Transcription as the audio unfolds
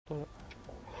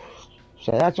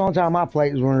So that's the only time I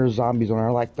played was when there's zombies on there.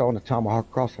 I like throwing a tomahawk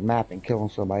across the map and killing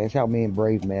somebody. That's how me and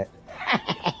Brave met.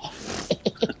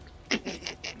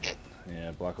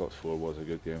 Yeah, Black Ops 4 was a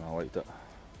good game. I liked it.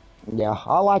 Yeah,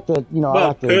 I like the, I Well,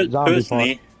 like the zombie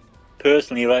part.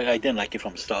 personally, like, I didn't like it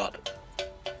from the start.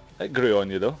 It grew on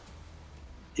you though.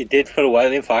 It did for a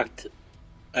while. In fact,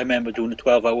 I remember doing a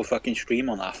 12-hour fucking stream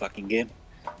on that fucking game.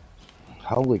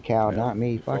 Holy cow, Yeah, not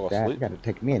me. fall Fuck that. I asleep. gotta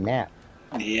take me a nap.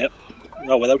 Yep.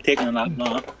 No, without taking a nap,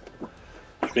 no.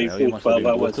 Straight Hell, you through must have 12 been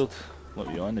hours. bloated. What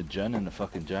were you on, the gin and the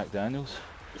fucking Jack Daniels?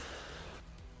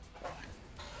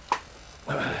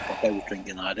 Fuck, I was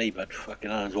drinking that day, but fucking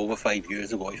hell, it was over 5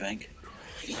 years ago, I think.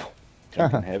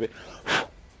 Drinking heavy.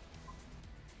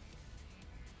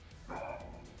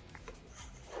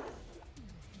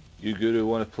 You guru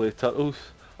want to play Turtles?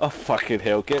 Oh fucking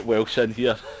hell, get Welsh in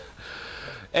here.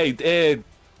 Hey,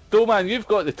 doeman, you've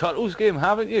got the Turtles game,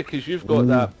 haven't you? Because you've got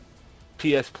that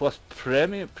PS Plus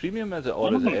premium, is it, or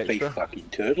I'm is not it gonna play extra? fucking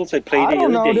Turtles. I played I the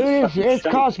don't other know, day. dude. It's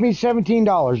cost me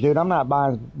 $17, dude. I'm not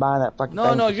buying that fucking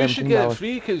thing No, for you should get it $17.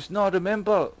 free, because, no,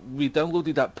 remember, we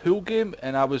downloaded that pool game,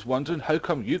 and I was wondering, how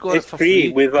come you got It's it for free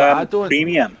free, with but I don't?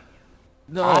 premium.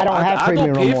 No, I don't have I don't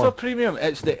premium no pay for more. premium,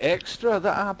 it's the extra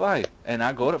that I buy, and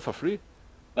I got it for free.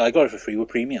 I got it for free with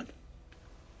premium.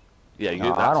 Yeah,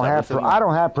 No, that's everything. I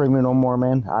don't have premium no more,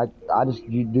 man. I just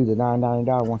do the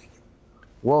 $9.99 one.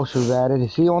 Welsh was at it.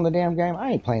 Is he on the damn game?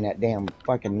 I ain't playing that damn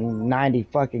fucking 90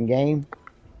 fucking game.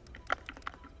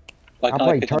 Why I can't I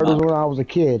played pick them Turtles up? when I was a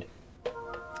kid.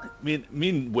 Me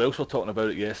and Welsh were talking about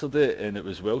it yesterday, and it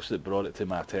was Welsh that brought it to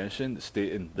my attention,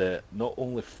 stating that not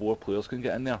only 4 players can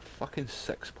get in there, fucking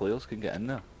 6 players can get in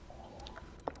there.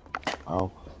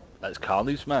 Oh. That's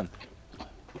carnage, man.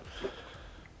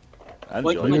 I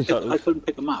Why enjoy can't the I Turtles. couldn't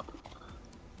pick them up.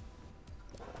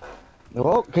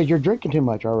 Well, because you're drinking too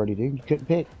much already, dude. You couldn't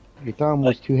pick. Your thumb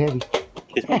was too heavy.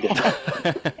 Kiss my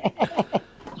dick.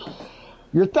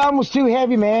 Your thumb was too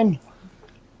heavy, man.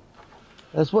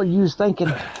 That's what you was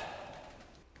thinking.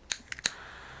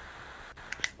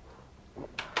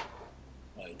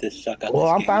 Right, this suck at Well,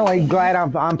 this I'm game. finally glad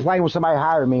I'm playing with somebody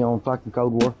hiring me on fucking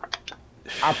Cold War.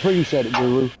 I appreciate it,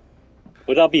 Guru.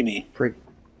 Would that be me?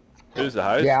 Who's the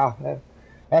highest? Yeah.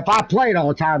 If I played all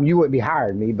the time, you wouldn't be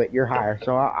hiring me, but you're hired,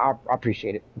 so I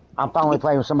appreciate it. I'm finally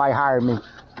playing with somebody hiring me.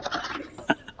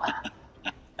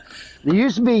 It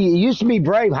used to be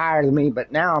Brave higher than me,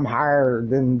 but now I'm higher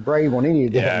than Brave on any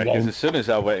of the Yeah, because games. as soon as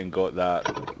I went and got that,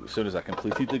 as soon as I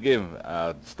completed the game,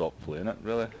 I stopped playing it,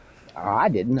 really. I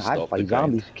didn't. I'd Stop play the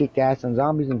grind. zombies, kick ass on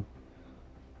zombies,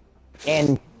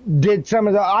 and did some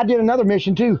of the. I did another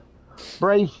mission too.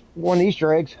 Brave won the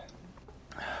Easter eggs.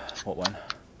 What one?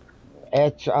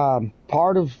 It's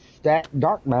part of that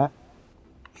dark map.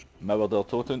 Mauer del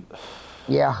Toten?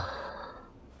 Yeah.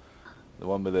 The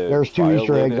one with the There's 2 fire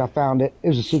Easter eggs. lady? I found it. It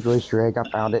was a secret Easter egg. I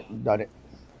found it and done it.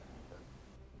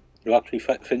 You actually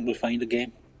think we'll find a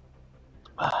game?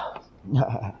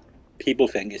 People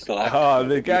think it's still active. Oh,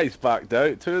 the guys backed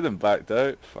out. 2 of them backed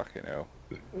out. Fucking hell.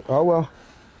 Oh well.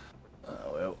 Oh,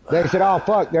 well. They said, "Oh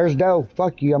fuck, there's Doe.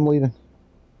 Fuck you, I'm leaving."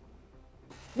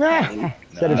 No,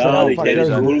 Instead of saying, no, "Oh they fuck, said there's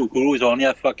it's Doe." Guru's on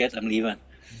here. Fuck it, I'm leaving.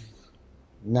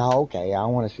 No, okay, I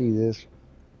want to see this.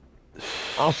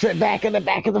 I'll sit back in the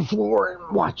back of the floor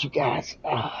and watch you guys.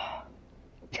 And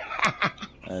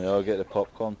I'll get the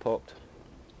popcorn popped.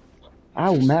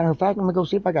 Oh, matter of fact, I'm gonna go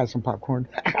see if I got some popcorn.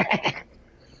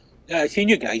 Yeah, I seen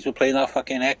you guys were playing that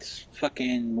fucking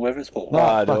whatever it's called. No.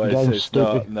 Ah, no, fucking it's game's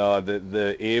not. stupid. No,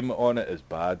 the aim on it is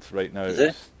bad right now. Is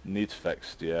it? Needs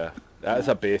fixed. Yeah, that's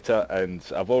a beta, and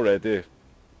I've already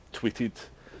tweeted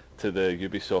to the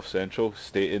Ubisoft Central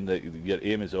stating that your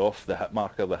aim is off, the hit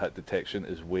marker, the hit detection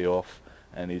is way off,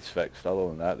 and needs fixed. Other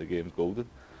than that, the game's golden.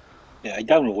 Yeah, I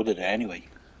downloaded it anyway.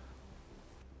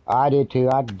 I did too.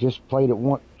 I just played it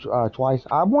once, twice.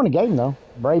 I won a game though.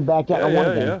 Brave backed out and I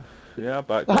won a game. Yeah,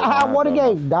 back I won a fair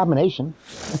game. enough. Domination.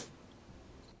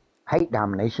 Hate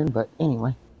domination, but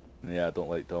anyway. Yeah, I don't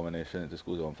like domination. It just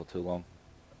goes on for too long.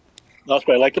 That's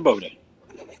what I like about it.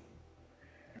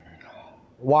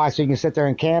 Why? So you can sit there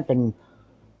and camp and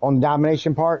on the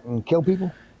domination part and kill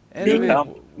people? Anyway,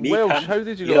 Me Welsh, camp, how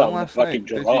did you yeah, go on on the last fucking night?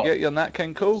 Did you giraffe. get your Nat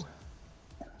King Cole?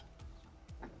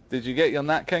 Did you get your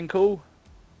Nat King Cole?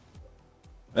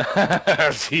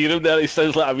 See him there, he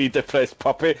sounds like a wee depressed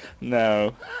puppy.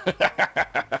 No.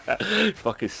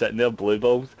 Fucking sitting there, blue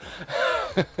balls.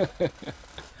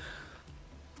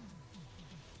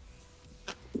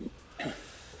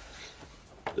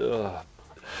 Ugh.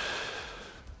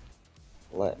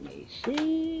 Let me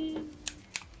see.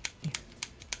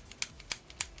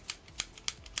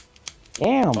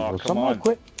 Damn, Oh, will come somebody on.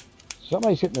 quit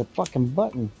Somebody's hitting the fucking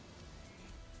button.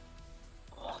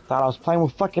 Thought I was playing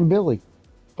with fucking Billy.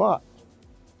 Fuck.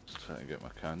 Just trying to get my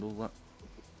candle lit.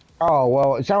 Oh,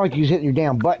 well, it sounded like you was hitting your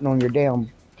damn button on your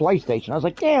damn PlayStation. I was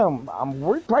like, damn,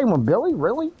 we're playing with Billy?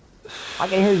 Really? I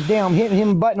can hear his damn hitting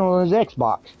him button on his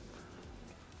Xbox.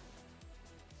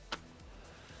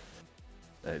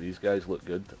 Hey, these guys look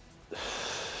good.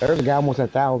 There's a guy almost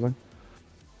 1,000.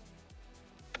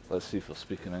 Let's see if they're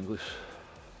speaking English.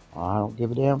 I don't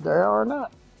give a damn if they are or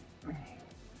not.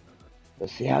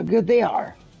 Let's see how good they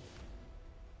are.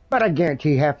 But I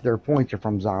guarantee half their points are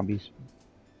from zombies.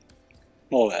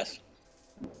 More or less.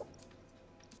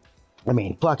 I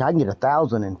mean, fuck, I can get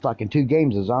 1,000 in fucking 2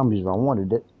 games of zombies if I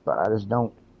wanted it, but I just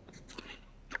don't.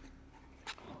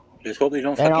 Just hope they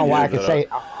don't And all fucking I do can it. say,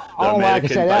 all I can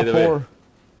say that for,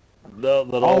 They're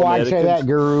all all I can say that, Americans.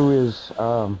 Guru, is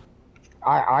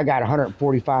I got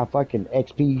 145 fucking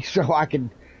XP, so I could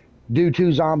do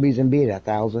 2 zombies and be at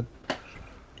 1,000.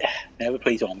 Never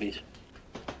play zombies.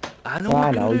 I know, I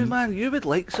know. Guru, man. You would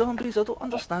like zombies. I don't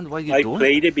understand why you I don't.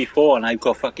 played it before and I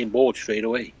got fucking bored straight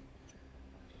away.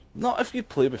 Not if you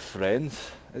play with friends.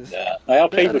 It's Yeah, I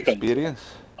have played better with friends. experience.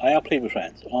 I have played with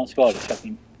friends. Honest God, it's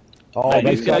fucking. Oh, Hey,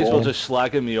 These that's guys were cool. just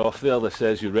slagging me off there that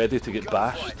says you're ready to get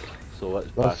bashed. So let's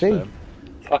bash see. them.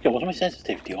 Fuck it, what's my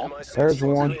sensitivity on? There's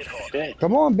one. Shit.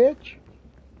 Come on, bitch.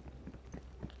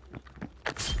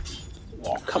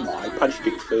 Oh, come on, I punched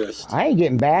you first. I ain't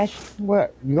getting bashed.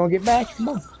 What? You gonna get bashed? Come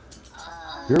on.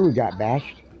 Guru got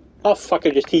bashed. Oh, fuck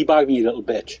it, just teabag me, you little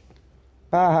bitch.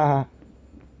 Ha ha ha.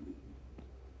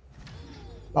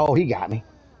 Oh, he got me.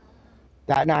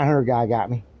 That 900 guy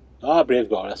got me. Ah, Brave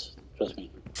got us. Trust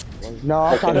me. No,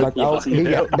 I'm talking about. Oh,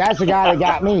 that's the guy that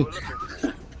got me.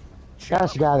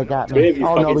 That's the guy that got me. Brave, you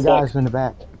Oh no, the fucking guy's suck. in the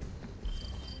back.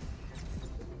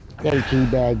 They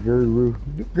teabag Guru.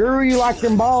 Guru, you like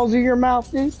them balls in your mouth,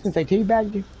 dude? Since they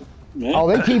teabagged you. Yeah. Oh,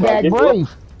 they teabag Did Brave.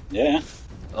 Yeah.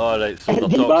 Alright, so they're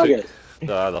Teabag toxic.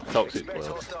 They're toxic players.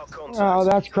 Oh,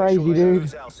 that's crazy,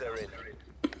 dude.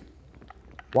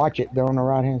 Watch it. They're on the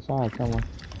right hand side. Come on.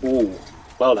 Ooh,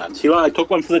 well done. See what I took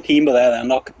one for the team, but there,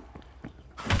 knock.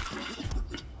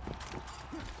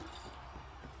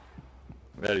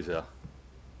 There he's there.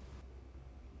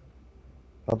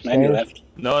 Maybe Upstairs. left.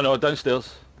 No,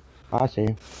 downstairs. I see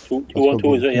him. Two Let's on go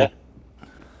two, is get it? him. Yeah.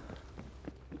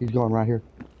 He's going right here.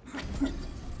 Boom,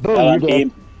 Well you're done, dead.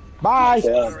 team. Bye.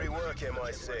 Yeah.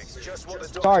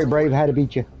 Sorry, Brave. I had to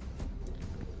beat you.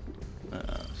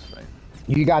 That's fine.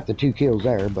 You got the 2 kills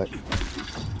there, but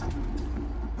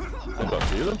I've got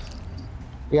 3 of them.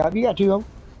 yeah, you got 2 of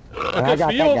them. And I've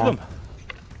got 3 of them.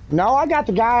 No, I got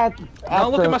the guy. Now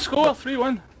look after- at my score,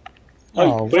 3-1.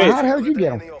 Oh, Brave. well, how the hell did you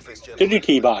get him? Did you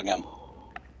teabag him?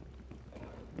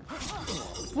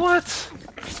 What?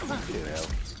 Fucking hell.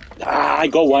 Ah, I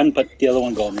got one, but the other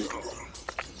one got me.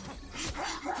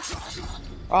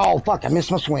 Oh, fuck, I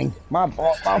missed my swing. My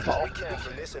fault, my fault.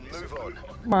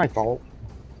 My fault.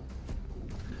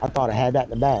 I thought I had that in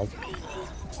the bag.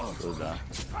 So that.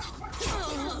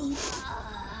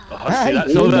 Oh, see,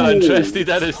 that's all they're interested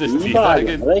in is this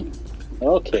teabagging. Right?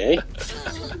 Okay.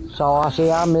 So I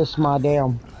see I missed my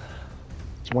damn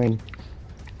swing.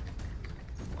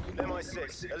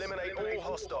 MI6, eliminate all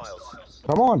hostiles.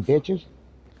 Come on, bitches.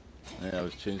 Yeah, I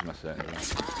was changing my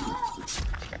settings.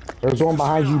 There's one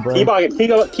behind you, bro. Teabag him,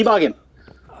 teabag him.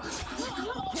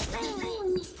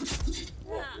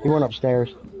 He went upstairs.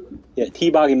 Yeah,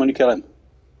 teabag him when you kill him.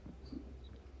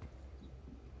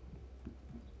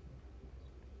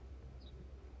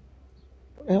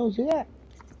 Where the hell is he at?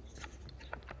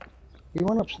 He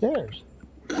went upstairs.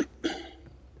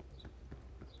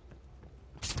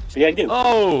 Yeah, I do.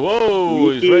 Oh, whoa,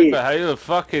 he's Yeah. right behind him.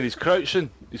 Fucking, he's crouching.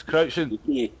 He's crouching.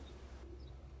 Yeah.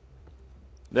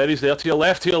 There he's there, to your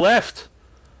left, to your left.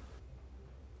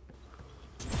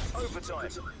 Overtime.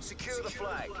 Secure the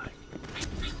flag.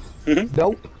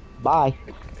 Nope. Bye.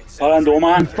 Well done,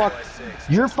 doeman. Fuck.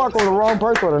 You're fucking with the wrong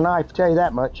person with a knife, I'll tell you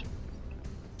that much.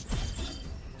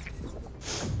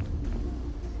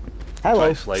 Hello. Tried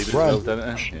to slide as Run. well,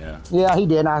 didn't he? Yeah. Yeah, he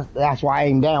did. That's why I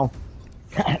aimed down.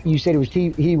 You said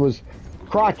he was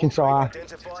crouching, so I.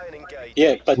 Identify and engage.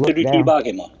 Yeah, but Look did you down. teabag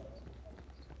him, man?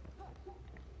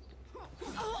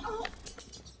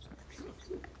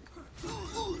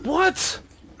 What?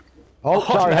 Oh,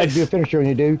 sorry, I had to nice. do a finisher on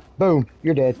you, dude. Boom,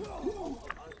 you're dead.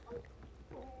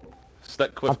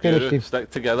 Stick I with finished Guru, him.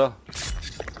 stick together.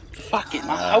 Fuck it,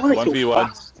 man. I want to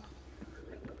 1v1.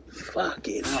 Fuck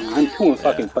it, man. I'm 2 and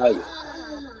fucking 5.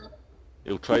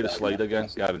 He'll try to slide again,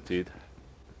 guaranteed.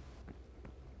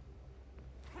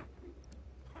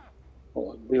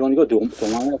 Oh, we only got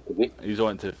doeman left, did we? He's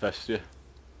on to fist you.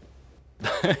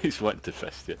 He's wanting to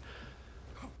fist you.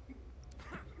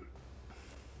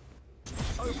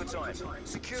 Overtime.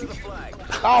 Secure the flag.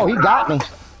 Oh, he got me.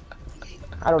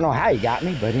 I don't know how he got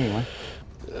me, but anyway.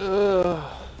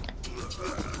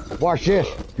 Watch this.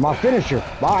 My finisher.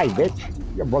 Bye, bitch.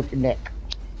 You broke your neck.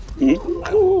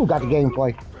 Ooh, got the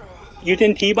gameplay. You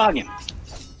didn't teabag him.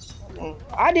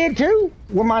 I did too.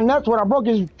 With my nuts when I broke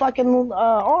his fucking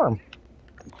arm.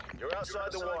 You're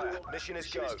outside the wire. Mission is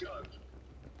go.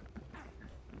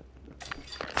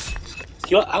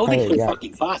 How they Hey, so yeah.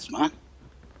 fucking fast, man.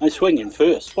 I'm swinging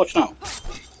first. Watch now.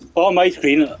 On my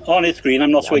screen, on his screen,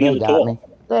 I'm not Yeah, swinging they at got all. me.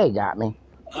 They got me.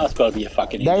 That's got to be a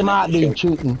fucking. They internet might be issue.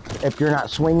 cheating if you're not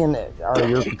swinging or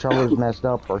your controller's messed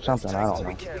up or something. I Take don't what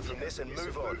we know. can from this and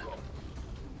move on.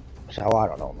 So I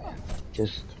don't know, man.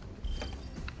 Just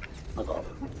I got it.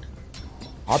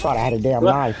 I thought I had a damn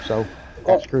Well, knife, so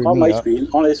that screwed on me my up. screen,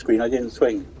 on his screen, I didn't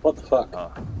swing. What the fuck?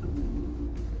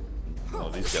 Oh,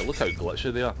 these guys, look how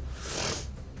glitchy they are.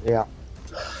 Yeah.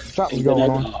 Something's going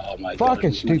on. Oh my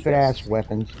Fucking God, stupid ass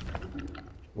weapons.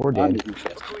 We're I'm dead. losing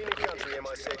shit. Queen and country,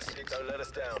 MI6. Don't let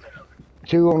us down.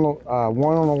 Two on the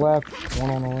one on the left, one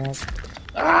on the right.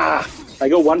 Ah! I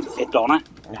got one hit on it.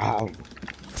 Oh,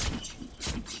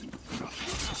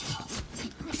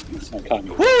 I can't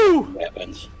use Woo!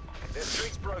 weapons. Their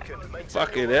streak's broken. Maintain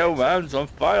Fucking your hell, man's on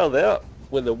fire there.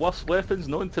 With the worst weapons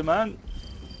known to man.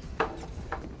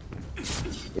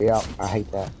 yeah, I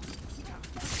hate that.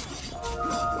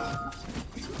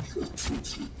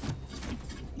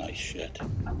 Nice shit.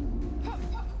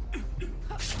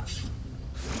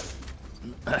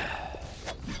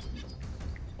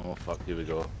 Oh fuck, here we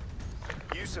go.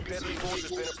 Use of deadly force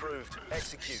has been approved.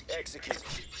 Execute. Execute.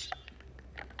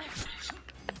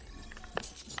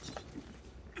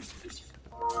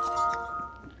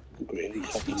 Great, he's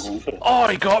fucking going for it. Oh,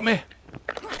 he got me!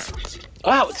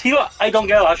 Ah, see what? I don't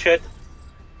get that shit.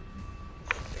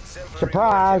 Exemplary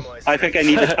Surprise. work, MI6. I think I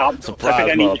need to tap. I Surprise, think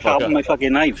I need to tap motherfucker. with my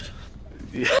fucking knives.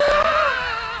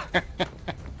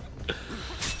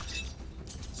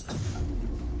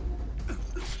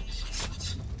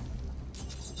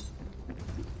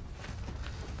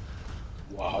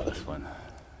 Wow. This one.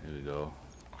 Here we go.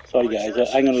 Sorry guys,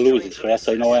 I'm gonna lose this rest.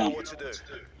 I know I am. What to do.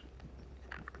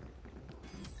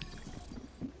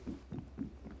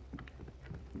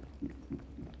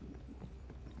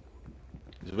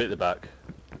 He's way at the back.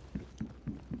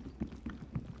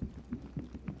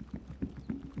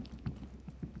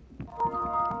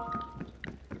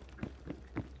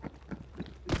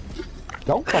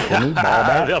 Don't fuck with me, ball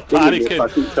They're back. panicking.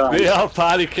 They are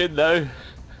panicking now.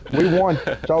 We won.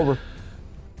 It's over.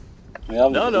 Yeah,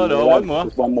 No, one more.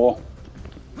 There's one more.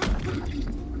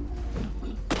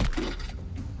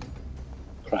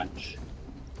 Crunch.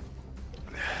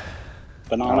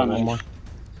 Banana One knife. more.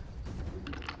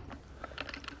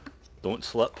 Don't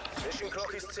slip. Mission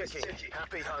clock is ticking.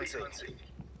 Happy hunting.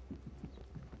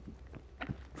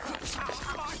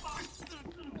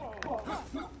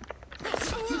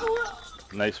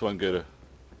 Nice one, Guru.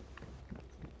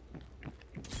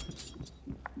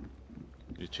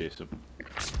 You chased him.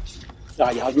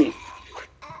 Ah, you had me.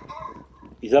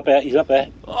 He's up there, he's up there.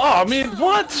 Oh, I mean,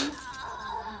 what?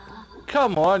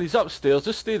 Come on, he's upstairs.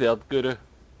 Just stay there, Guru.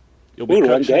 He'll be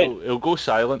Ooh, I'm crouching. dead. He'll go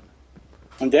silent.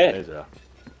 I'm dead. There's there.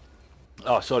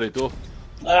 Oh, sorry, Do.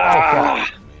 Ah!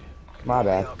 My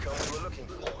bad. Outcome we were looking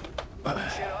for.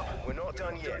 Chin up. We're not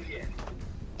done yet.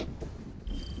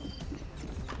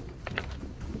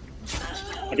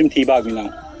 I can teabag me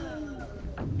now.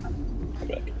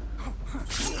 Quick.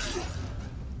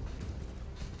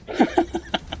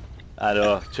 I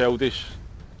know, childish.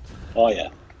 Oh yeah.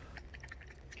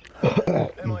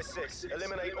 MI6.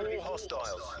 Eliminate all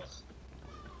hostiles.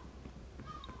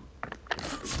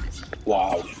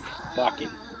 Wow. Fucking.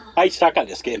 I suck at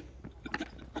this game.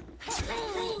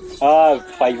 Ah,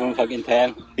 5 and fucking 10.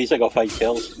 At least I got 5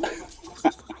 kills.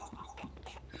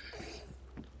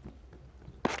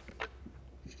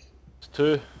 It's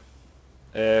two.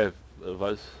 Of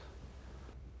us.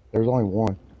 There's only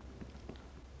one.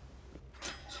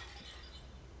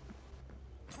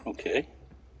 Okay.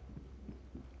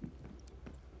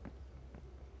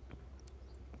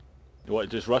 You want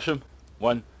to just rush him?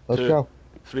 1, Let's 2, go.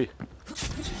 3.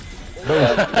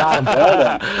 Boom. Got him. Well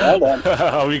done. Well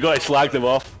done. We got to slag them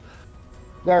off.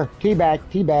 There. Teabag.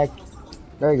 Teabag.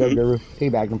 There you go, Guru.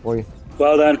 Teabagging for you.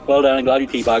 Well done. Well done. I'm glad you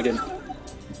teabagged him.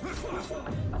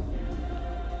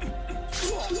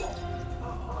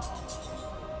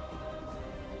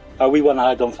 How we won,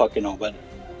 I don't fucking know, but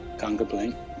can't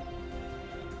complain.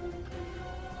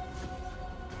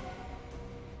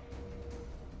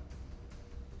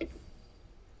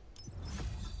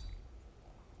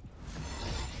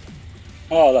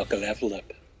 Oh, look, I leveled up.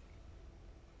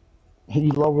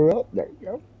 You lower up. There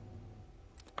you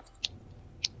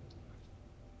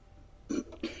go.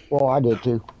 Well, I did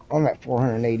too. I'm at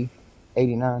 480,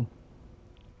 89.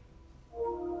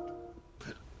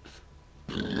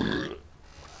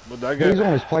 Would I He's get?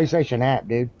 on his PlayStation app,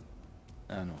 dude.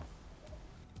 I know.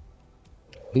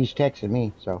 He's texting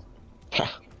me, so.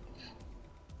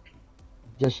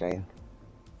 Just saying.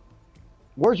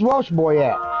 Where's Welsh boy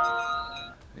at?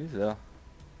 He's there.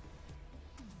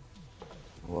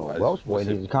 Well, What is- Welsh boy what's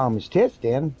needs it- to calm his tits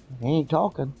then. He ain't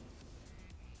talking.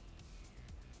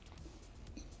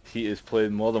 He is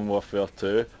playing Modern Warfare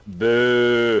 2.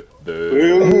 Boo!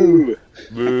 Boo! Ooh.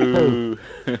 Boo!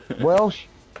 Welsh?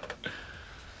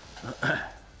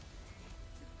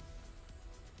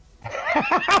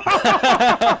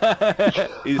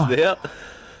 He's there.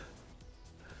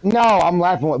 No, I'm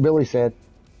laughing what Billy said.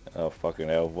 Oh fucking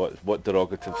hell! What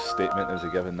derogative statement is he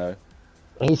giving now?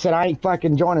 He said, I ain't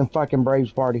fucking joining fucking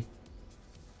Braves party.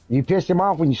 You pissed him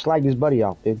off when you slagged his buddy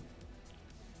off, dude.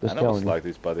 Just I never telling you. slagged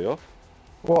his buddy off.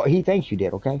 Well, he thinks you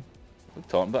did, okay? What are you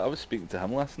talking about? I was speaking to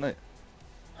him last night.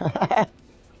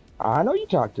 I know you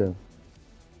talked to him.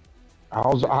 I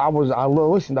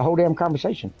listened to the whole damn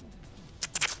conversation.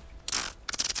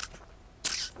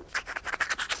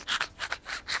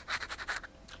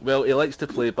 Well, he likes to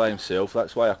play by himself.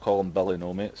 That's why I call him Billy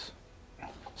No Mates.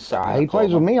 Sitting in He a plays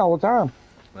with corner. me all the time.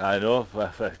 I know.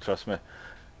 Trust me.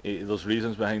 There's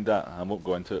reasons behind that. I won't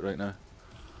go into it right now.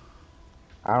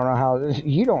 I don't know how.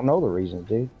 You don't know the reasons,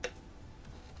 dude.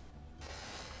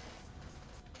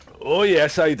 Oh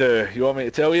yes, I do. You want me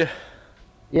to tell you?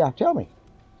 Yeah, tell me.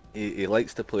 He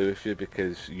likes to play with you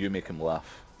because you make him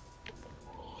laugh.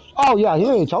 Oh, yeah, he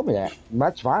already told me that.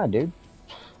 That's fine, dude.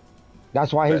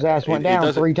 That's why his But ass went he down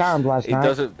doesn't- 3 times last He night,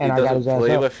 doesn't. He and I got his doesn't ass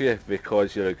play up. with you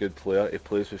because you're a good player. He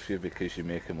plays with you because you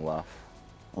make him laugh.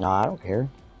 No, I don't care.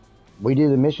 We do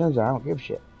the missions, I don't give a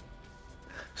shit.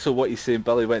 So what you saying?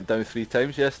 Billy went down 3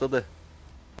 times yesterday.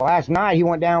 Last night, he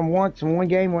went down once in one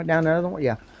game, went down the other one.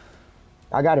 Yeah.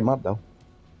 I got him up, though.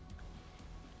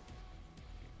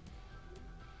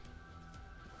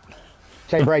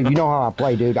 Say, Brave, you know how I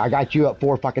play, dude. I got you up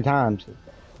 4 fucking times.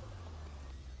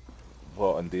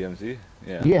 What on DMZ?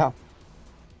 Yeah. Yeah.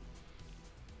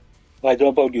 Well, I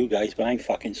don't know about you guys, but I'm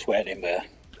fucking sweating there.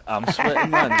 I'm sweating,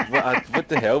 man. What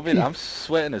the hell, man? I'm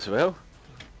sweating as well.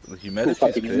 The So humidity's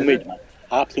fucking crazy. humid, man.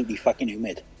 Absolutely fucking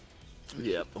humid.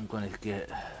 Yep, I'm gonna get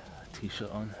a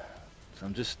t-shirt on. So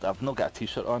I've not got a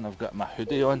t-shirt on. I've got my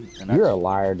hoodie on. And You're a that's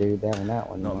liar, dude. That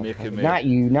one. Not no. making me- Not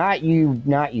you, not you,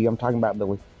 not you. I'm talking about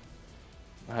Billy.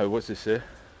 How? What's he say?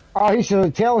 Oh, he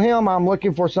said, tell him I'm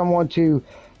looking for someone to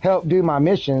help do my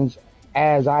missions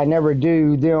as I never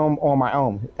do them on my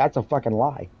own. That's a fucking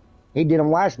lie. He did them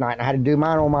last night and I had to do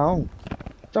mine on my own.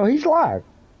 So he's lying.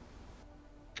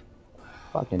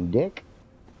 Fucking dick.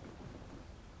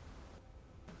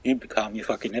 You become your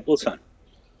fucking nipples, son.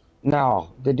 No,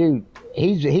 the dude,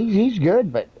 he's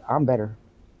good, but I'm better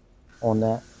on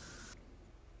that.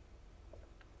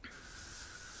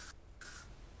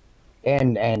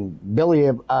 And Billy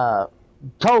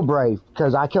told Brave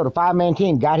because I killed a 5-man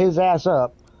team, got his ass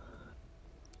up,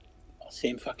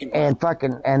 Same fucking. and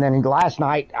then last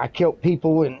night I killed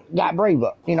people and got Brave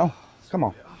up. You know, come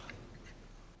on.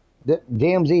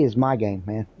 DMZ is my game,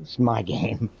 man. It's my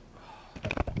game.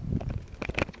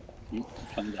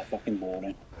 Find that fucking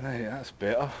boring. Right, that's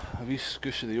better. Have you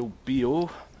scooshed the old BO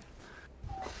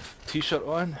t-shirt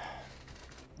on?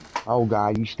 Oh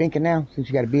God, you stinking now since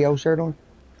you got a BO shirt on?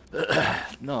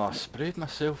 No, I sprayed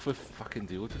myself with fucking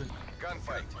deodorant.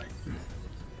 Gunfight.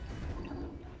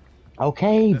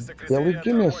 Okay, Billy,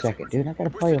 give me a second, dude. I gotta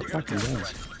play a fucking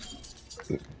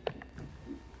game.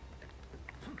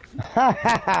 Ha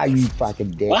ha ha! You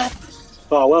fucking dick. What?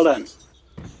 Oh, well done.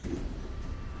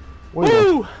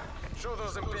 Woo! Show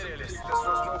those imperialists this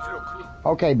was no fluke.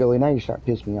 Okay, Billy, now you start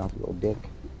pissing me off, you little dick.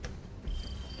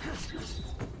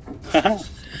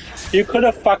 You could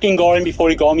have fucking got him before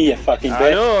he got me, you fucking I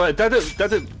bitch. know, it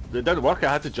didn't work.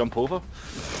 I had to jump over.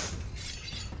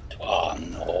 Oh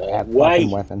no. That Why?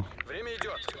 fucking weapon. Время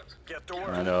идет. Get to work.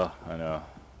 I know.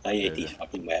 I hate these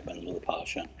fucking weapons with a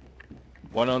passion.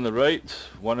 One on the right,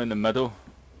 one in the middle.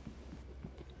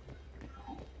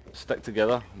 Stick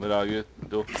together. Where are you,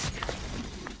 though?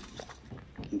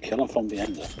 And kill him from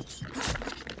behind though.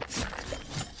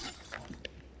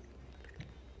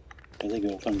 Where's the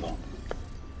girlfriend gone?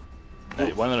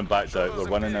 Right, one of them backed out. We're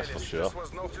winning this for sure. This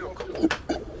was no fluke.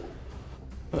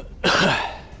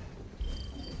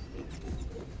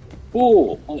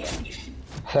 Oh,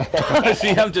 okay.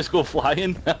 See him just go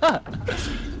flying.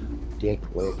 Dick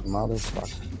lick,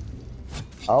 motherfucker.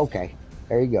 Okay.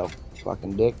 There you go.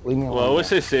 Fucking dick. Leave me alone. Well, what's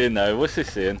he saying now? What's he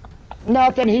saying?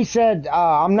 Nothing. He said,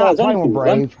 I'm Oh, not it's only playing with cool,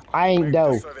 then. Brave. I ain't Make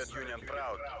dough. the Soviet Union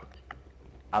proud.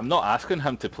 I'm not asking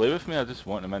him to play with me. I just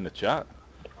want him in the chat.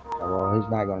 Well, he's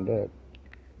not going to do it.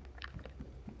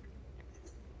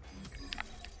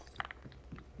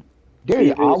 Dude,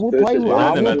 Three I versus will versus play. versus. I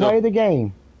in the will middle. play the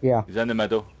game. Yeah. He's in the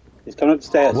middle. He's coming up the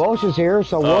stairs. Walsh is here,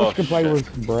 so Oh, Walsh can play shit.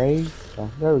 with Brave.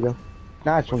 So there we go.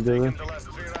 Nice one, Guru. Taking the last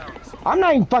 3 rounds. I'm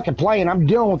not even fucking playing. I'm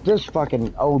dealing with this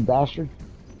fucking old bastard.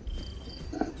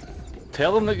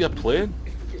 Tell him that you're playing.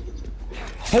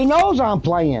 He knows I'm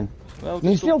playing. Well,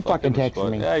 He's just still don't fucking texting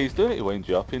respond. me. Yeah, he's doing it to wind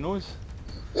you up. He knows.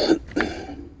 Well,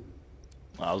 there's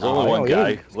Oh, only one no,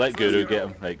 guy. he- Let Guru get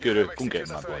him. Right, Guru, go and get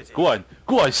him, my boy.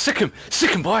 Go on, sick him,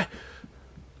 boy.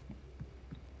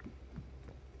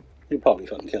 He'll probably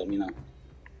fucking kill me now.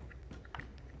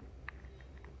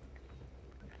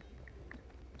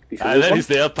 You sure And this then one? he's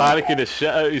there panicking the shit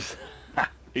out.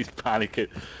 He's panicking.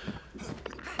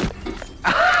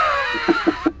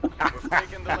 We've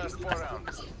taken the last 4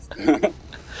 rounds.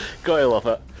 Gotta love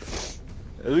it.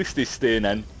 At least he's staying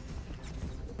in.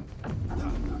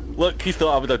 Look, he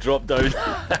thought I would have dropped down.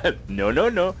 No, no,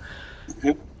 no.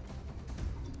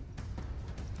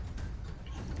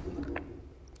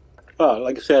 Well,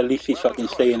 like I said, at least he's fucking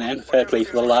staying in. Fair play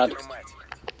for the lad.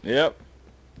 Yep.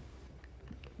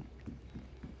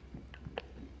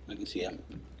 I can see him.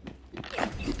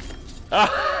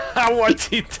 I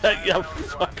wanted to, you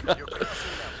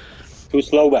fucker. Too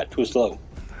slow, bet. Too slow.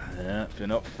 Yeah, if you're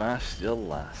not fast, you're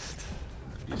last.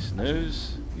 If you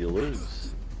snooze, you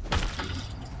lose.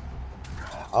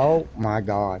 Oh my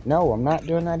god. No, I'm not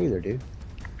doing that either, dude.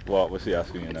 What? What's he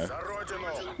asking you now?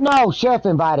 No, Chef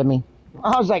invited me.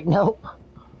 I was like, nope.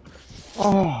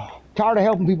 Oh, tired of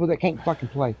helping people that can't fucking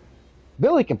play.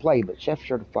 Billy can play, but Chef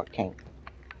sure the fuck can't.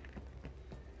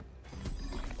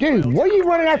 Dude, what are you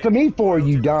running after me for,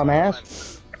 you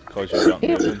dumbass? Because you weren't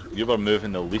moving. You were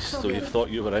moving the least, so you thought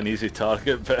you were an easy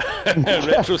target, but in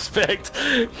retrospect,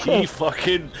 he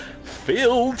fucking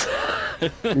failed.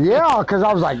 Yeah, because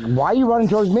I was like, why are you running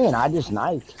towards me? And I just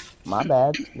knifed. My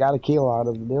bad. Got a kill out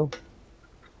of the deal.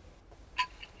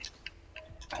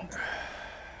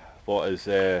 What is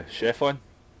Chef on?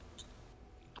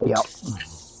 Yep.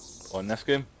 On this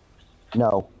game?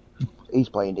 No. He's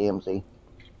playing DMC.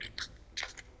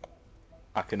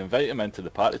 I can invite him into the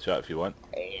party chat if you want.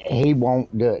 He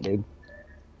won't do it, dude.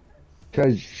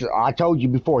 Because I told you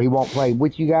before, he won't play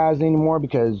with you guys anymore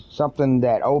because something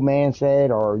that old man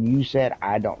said or you said,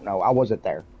 I don't know. I wasn't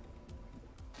there.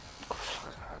 I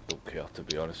don't care, to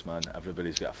be honest, man.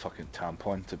 Everybody's got a fucking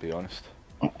tampon, to be honest.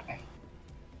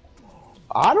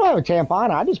 I don't have a tampon.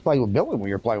 I just play with Billy when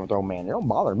you're playing with old man. It don't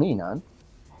bother me none.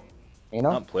 You I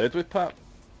know? haven't played with Pat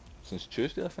since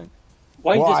Tuesday, I think.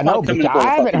 Why Well, is I this know, not but coming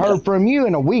I haven't heard from. from you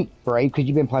in a week, Brave, because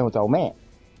you've been playing with old man.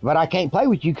 But I can't play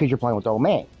with you because you're playing with old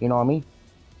man. You know what I mean?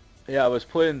 Yeah, I was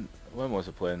playing. When was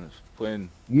I playing? I was playing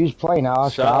You just play now.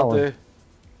 Saturday,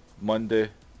 Monday,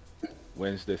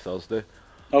 Wednesday, Thursday.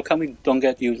 How come we don't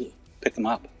get you to pick them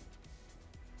up?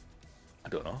 I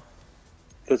don't know.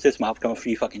 Because this map's come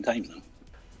 3 fucking times now.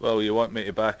 Well, you want me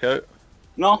to back out?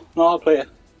 No, I'll play it.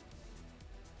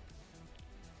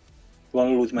 Want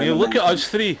to lose my You look at momentum. us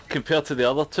three compared to the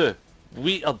other two.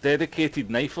 We are dedicated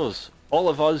knifers. All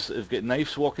of us have got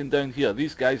knives walking down here.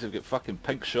 These guys have got fucking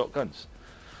pink shotguns.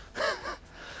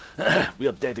 We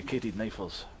are dedicated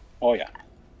knifers. Oh yeah.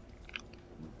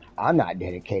 I'm not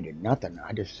dedicated to nothing.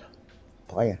 I just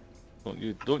play.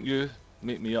 Don't you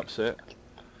make me upset.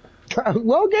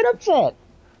 Well, get upset.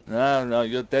 No,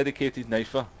 you're a dedicated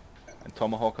knifer and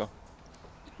tomahawker.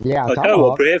 Yeah, I'll tell you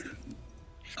what, Brave.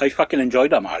 I fucking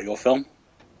enjoyed that Mario film.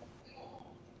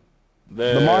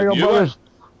 The Mario new one? Brothers.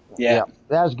 Yeah.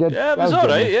 That was good. Yeah, it That was good,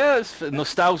 alright. man. Yeah, it's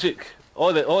nostalgic.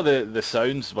 All the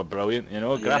sounds were brilliant. You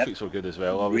know, Yeah. graphics were good as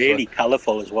well. Obviously. Really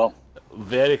colourful as well.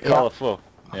 Very colourful.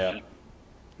 Yeah.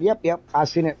 Yep. I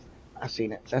seen it.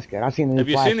 That's good. I seen the new Have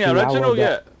you Flash seen the too. I original love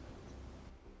that. yet?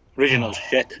 Original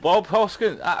shit. Bob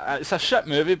Hoskins, it's a shit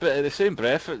movie, but in the same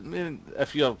breath, I mean,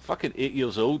 if you're fucking 8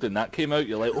 years old and that came out,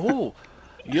 you're like, oh,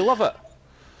 you love it.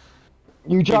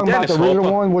 You talking about Dennis the real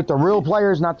Hopper. one with the real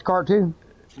players, not the cartoon?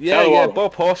 Yeah, Tell yeah, what.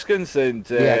 Bob Hoskins and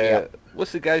Yeah.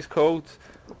 what's the guy's called?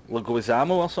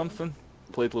 Leguizamo or something?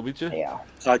 Played Luigi. Yeah.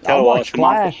 I'll I tell you what, watched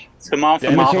Flash. Samantha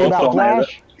Let me tell you about Marvel,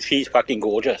 Flash. she's fucking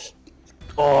gorgeous.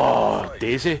 Oh,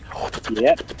 Daisy.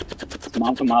 Yeah.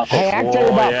 Samantha Marvel. Hey, I can tell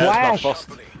you about Flash.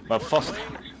 My first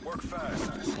Work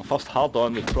fast. My first hard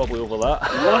on was probably over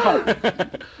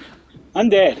that. I'm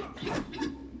dead.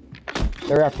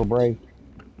 They're after Brave.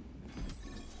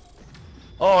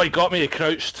 Oh, he got me, he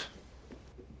crouched.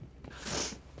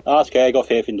 That's okay, I got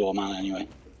faith in doeman anyway.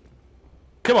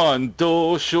 Come on,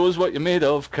 Do, show us what you're made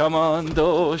of. Come on,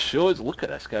 Do, show us. Look at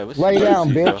this guy. What's Lay he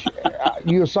down, doing? bitch.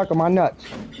 You sucking my nuts.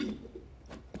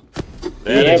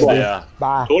 There Yeah, it is, boy. there.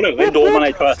 Bye. Totally, doeman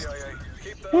I trust. CIA.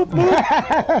 Keep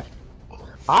that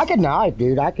I can knife,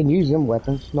 dude. I can use them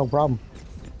weapons. No problem.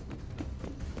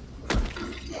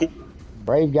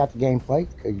 Brave got the gameplay.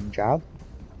 Good job.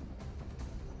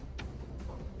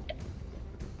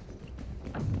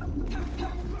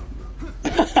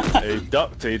 He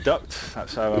ducked, he ducked.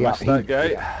 That's how I Yeah, missed that he- guy.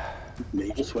 yeah.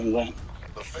 Major swing there.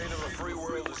 The fate of the free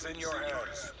world is in your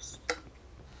hands.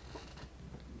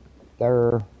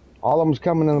 They're all of them's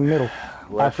coming in the middle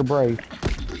Left. after Brave.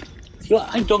 See what?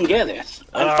 I don't get this.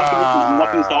 I'm fucking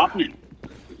nothing's happening.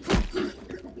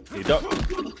 He ducked.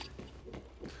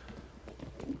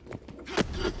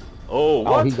 Oh,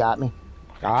 what? Oh, he got me.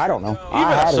 I don't know. Even I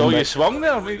I had saw him, you but- swung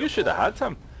there. I mean, you should have had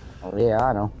him. Yeah,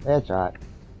 I know. That's right.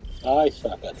 I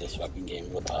suck at this fucking game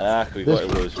in the past. Ah, we got to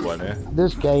lose one, eh?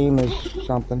 This game is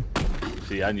something.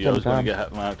 See, I knew I was going to Sometime. get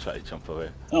hit, man. I tried to jump away.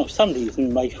 No, for some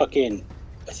reason my fucking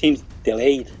it seems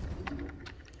delayed.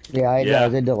 Yeah, it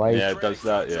does. It delays. Yeah, it does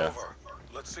that, yeah. Over.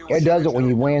 Let's see what It does it can when do.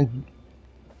 you win.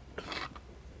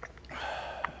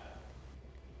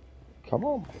 Come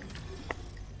on.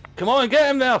 Come on, get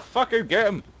him there! Fucker, get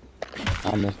him!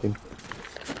 I missed him.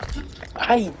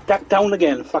 I ducked down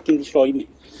again and fucking destroyed me.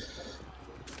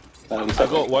 I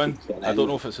got one. I don't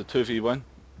know if it's a 2v1.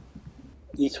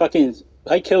 He's fucking.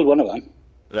 I killed one of them.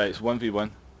 Right, it's 1v1.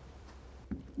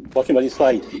 Watch him while he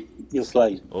slide. He'll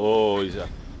slide. Oh, he's a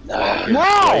Ah, No!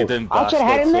 sliding I should have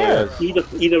had him bastard, there. so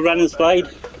he is. either run and slide.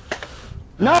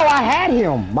 No, I had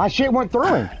him. My shit went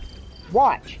through him.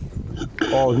 Watch.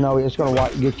 Oh, no, it's going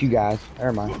to get you guys.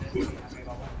 Never mind.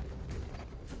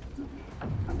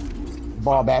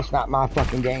 Ball that's not my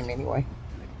fucking game anyway.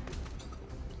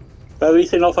 But at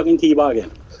least they're not fucking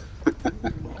teabagging.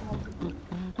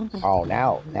 Oh,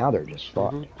 now they're just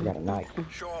fucked. I got a knife.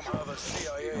 Show 'em how the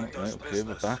CIA Right, does okay, we're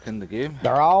business. back in the game.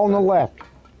 They're all on the left.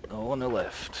 All on the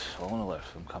left. All on the left.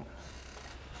 I'm coming.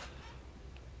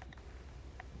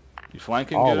 You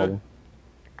flanking, All of Guru? them.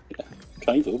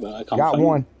 Trying to, but I can't. Got find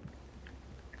one.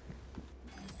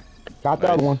 Got the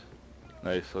other Nice. one.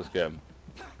 Nice, let's get him.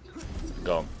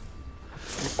 Gone.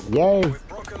 Yay. We've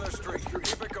broken the streak.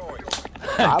 Keep it going.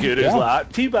 Guru's yeah.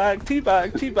 like, teabag,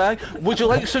 teabag, teabag. Would you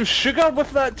like some sugar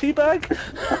with that teabag?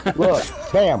 Look.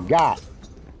 Bam. Got.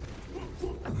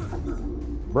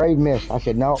 Brave missed. I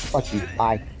said, no, fuck you.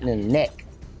 Bye. And in the neck.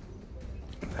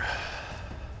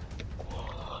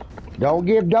 Don't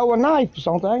give Doe a knife.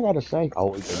 Something I gotta say.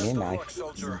 Oh, he gave me a Best of knife. luck,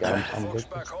 soldier. Got him some Folks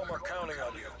bitch. back home are counting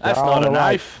on you. That's They're not on a the right.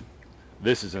 knife.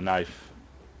 This is a knife.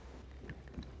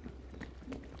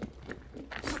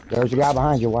 There's a guy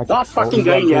behind you. Watch That it. fucking he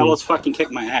guy got in two. yellow's fucking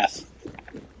kicked my ass.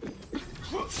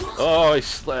 Oh, he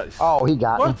slid. Oh, he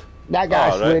got me. What? That guy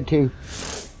Oh, right. slid too.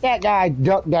 That guy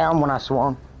ducked down when I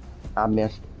swung. I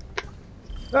missed.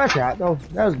 That's right, though.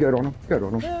 That was good on him. Good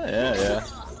on him. Yeah.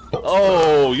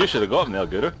 Oh, you should have got him there,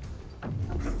 Guru.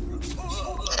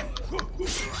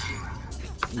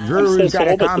 I'm Guru's still got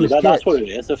to sober, calm see, his that's tits. what it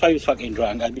is. If I was fucking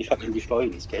drunk, I'd be fucking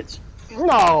destroying these kids.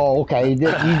 No, okay. You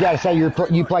got to say you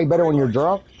play better when you're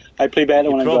drunk. I play better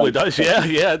when I'm Probably drunk. does,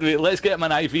 yeah. Wait, let's get him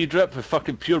an IV drip with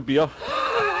fucking pure beer.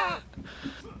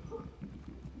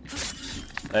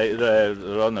 Right,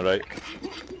 they're on the right.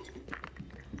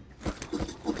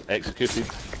 Executed.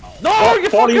 No, you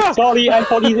fucker! Sorry, I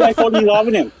thought he was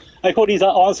having him. I thought he's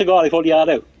honest to God, I thought he had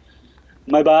him.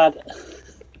 My bad.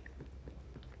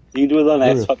 You can do the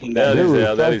next Guru. fucking There guy. he is, Guru,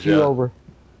 there fuck he's you there. over.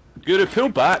 Guru, pull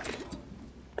back.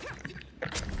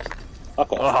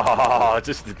 Fuck off. Oh,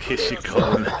 just in case you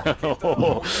got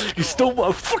him. You still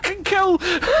want to fucking kill.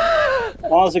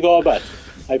 Honest to God, but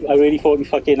I really thought he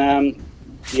fucking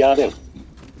he had him.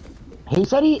 He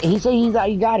said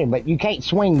he got him, but you can't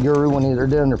swing Guru when they're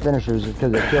doing their finishers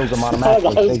because it kills them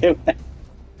automatically. see?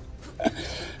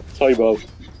 Sorry, bro.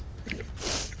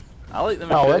 I like them.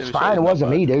 Oh, it's fine. It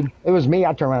wasn't me, dude. It was me.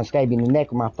 I turned around and stabbed you in the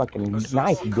neck with my fucking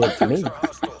knife. You did it to me. Are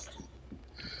hostile.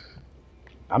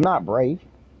 I'm not brave.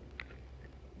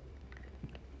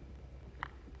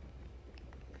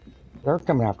 They're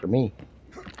coming after me.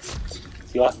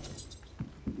 See what?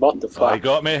 What the Oh, he fuck?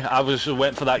 got me. I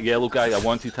went for that yellow guy. I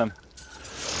wanted him.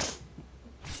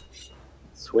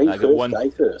 Swing I got first, one. die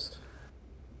first.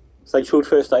 It's like shoot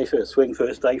first, die first. Swing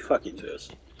first, die fucking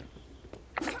first.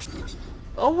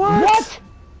 Oh, what? What?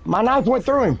 My knife went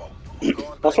through him.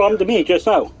 That's what happened to me just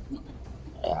now.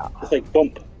 Yeah, It's like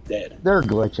bump, dead. they're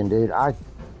glitching, dude.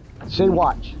 See,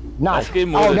 watch. Knife. This game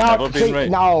mode has now, never been right.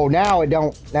 No, now it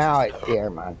don't. Now it. Yeah,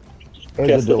 man. It was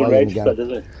Just a doesn't delay in the register, gun.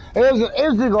 does it? It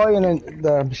was a delay in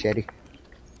the machete.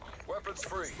 Weapons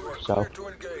free. You are So. clear to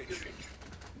engage.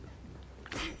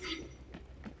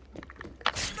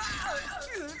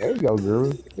 There you go,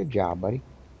 Guru. Good job, buddy.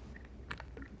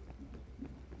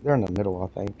 They're in the middle, I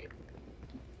think.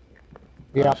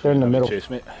 Yeah, Nice, they're in the have you middle. chased,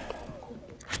 mate.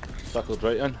 Circled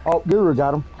right in. Oh, Guru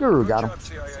got him. Guru Good got him. job,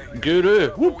 CIA. Guru!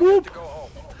 Whoop We need whoop! to go home.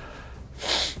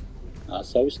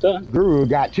 That's how it's done. Guru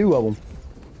got 2 of them.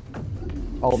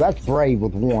 Oh, that's brave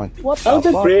with 1. What How the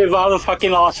did fuck? Brave are the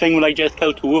fucking last thing when I just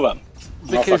killed 2 of them?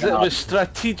 Because it was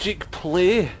strategic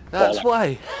play. That's Bollocks.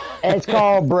 why. It's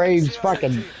called Brave's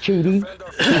fucking cheating. Defend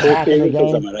our He's hacking the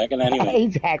because I'm game. a reckon anyway.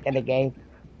 He's hacking the game.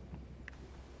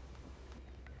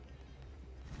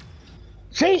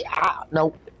 See?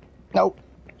 Nope. Nope.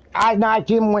 I knifed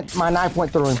him, my knife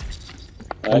went through him.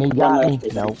 And he got me.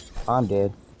 Nope. I'm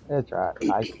dead. That's right.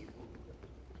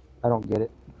 I don't get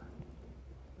it.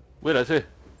 Where is he?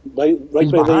 Right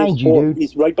He's by behind the you, spawn. dude.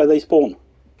 He's right by the spawn.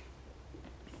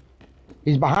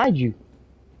 He's behind you.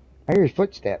 I hear his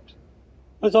footsteps.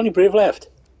 There's only Brave left.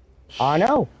 I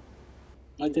know.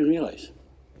 I didn't realise.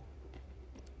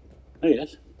 There he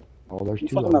is. Oh, there's You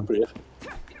 2 fucking of up, them. Brave.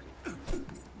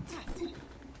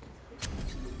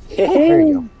 There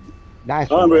you go. Nice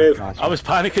Come on, one, Brave. Nice I one. was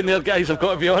panicking there, guys, I've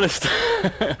got to be honest.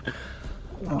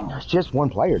 It's just 1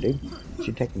 player, dude.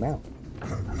 Should take him out.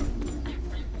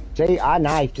 See, I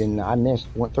knifed and I missed.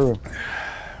 Went through him.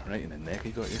 Right in the neck,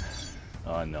 he got you.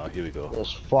 Oh no, here we go.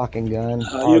 This fucking gun. You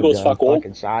hard go gun, fuck all.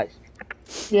 fucking size.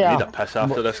 I Yeah. need a piss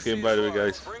after this game, by the way,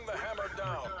 guys. Bring the hammer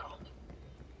down.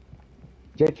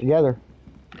 Get together.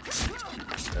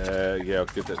 Yeah, I'll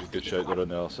give that a good shout. They're on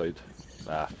the other side.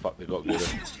 Ah, fuck, they got Guru.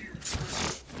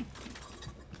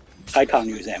 I can't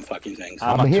use them fucking things.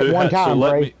 I'm I've a been hit 2 one hit, so time, let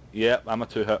Bray. me. Yeah, I'm a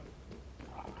 2 hit.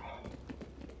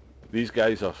 These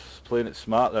guys are playing it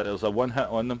smart. That there's a 1 hit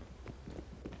on them.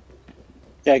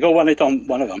 Yeah, go 1 hit on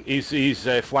one of them. He's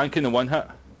flanking the 1 hit.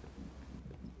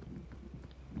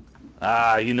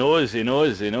 Ah, he knows.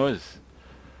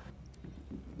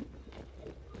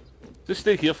 Just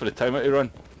stay here for the timeout to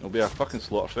run. It'll be a fucking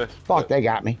slaughterfest. Fuck, they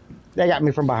got me. They got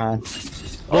me from behind.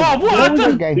 Oh, what? I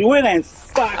didn't, You went and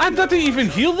fuck. I didn't even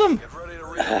hear them. Get ready to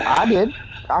reload. I did.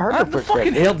 I heard I the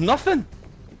fucking footsteps. heard nothing.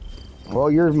 Well,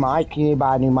 your mic, you need to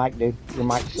buy a new mic, dude. Your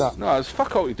mic sucks. No, it's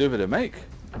fuck all to do with the mic.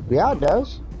 Yeah, it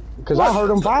does. Because I heard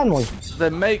them finally.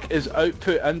 The mic is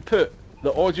output, input.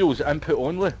 The audio is input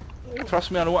only.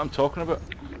 Trust me, I know what I'm talking about.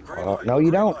 No,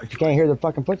 you don't. If you can't hear the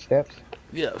fucking footsteps.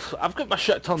 Yeah, I've got my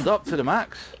shit turned up to the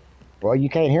max. Well, you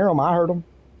can't hear them. I heard them.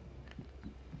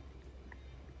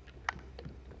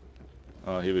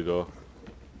 Oh, here we go.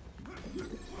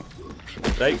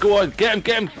 Right, go on, get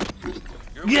him.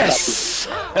 Yes!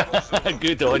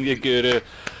 Good on you, Guru.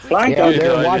 Flank Yeah, him.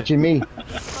 they're on you. watching me.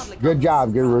 Good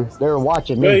job, Guru. They were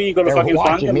watching me. Where are you gonna They were fucking flank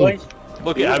watching him, me. boys?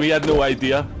 Look at him, he had no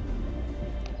idea.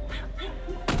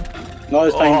 No,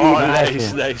 this time Oh, you do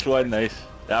that. nice one, nice.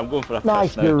 Yeah, I'm going for a Nice,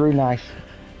 piss now. Guru, nice.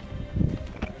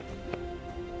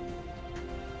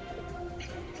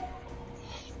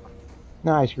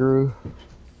 Nice, Guru.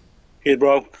 Here,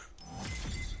 bro.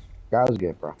 That was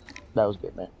good, bro. That was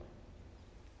good, man.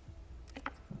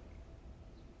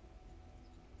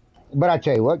 But I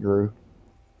tell you what, Guru.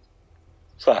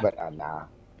 Fuck. But nah.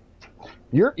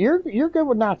 You're good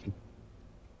with nothing.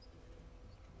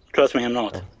 Trust me, I'm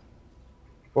not.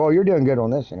 Well, you're doing good on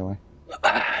this anyway.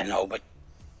 I know, but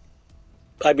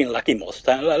I've been lucky most of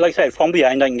the time. Like I said, from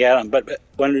behind I can get them, but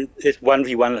when it's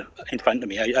 1v1 in front of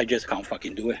me, I just can't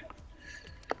fucking do it.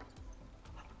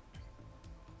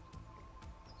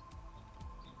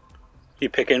 You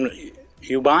picking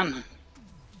U-Bahn?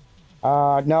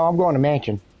 No, I'm going to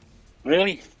Mansion.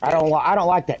 Really? I don't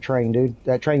like that train, dude.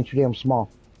 That train's too damn small.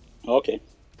 Okay.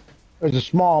 It's a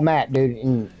small map, dude,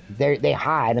 and they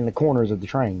hide in the corners of the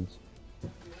trains.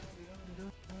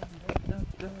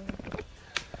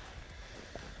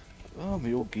 Oh,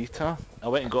 my old guitar. I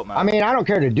went and got my. I mean, I don't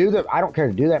care to do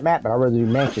that map, but I'd rather do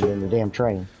Mansion than the damn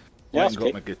train. Yeah, went and got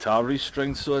okay. my guitar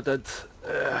restringed, so I did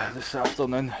this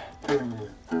afternoon.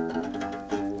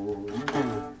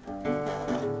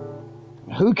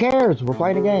 Who cares? We're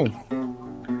playing a game.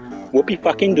 Whoopie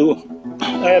fucking do.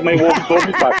 I had my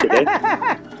whoopie pack today.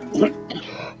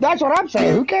 That's what I'm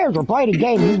saying. Who cares? We're playing a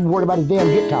game. He's worried about his damn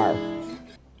guitar.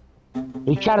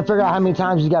 He's trying to figure out how many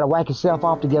times he's got to whack himself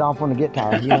off to get off on the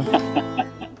guitar. You know?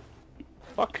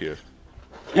 Fuck you.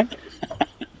 Fuck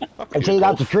And you see,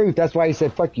 that's the both. truth. That's why he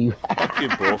said, "Fuck you." Fuck you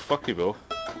both. Fuck you both.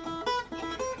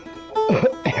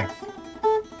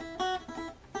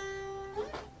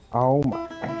 Oh my.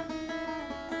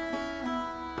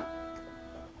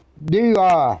 Do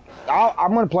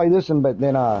I'm gonna play this one, but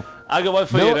then I got one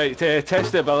for No. you, right?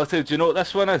 Test the ability. Do you know what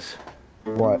this one is?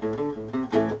 what?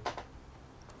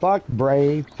 Fuck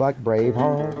Braveheart. Fuck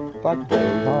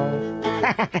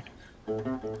Braveheart.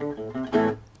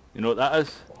 You know what that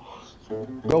is?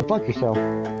 Go fuck yourself.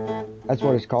 That's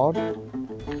what it's called.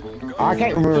 I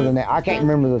can't remember the name. I can't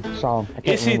remember the song. I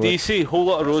can't remember it. AC/DC, Whole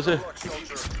Lot of Rosie.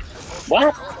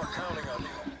 What?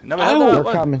 Never heard Oh. of They're that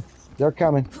one? coming. They're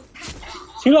coming.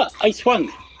 See what? I swung.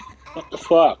 What the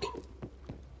fuck?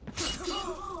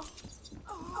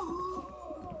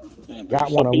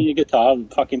 Got one of them. Your guitar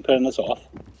and fucking putting us off.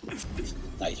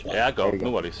 Nice one. Yeah, I got There it. you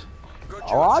No go. worries.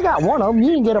 Oh, I got one of them. You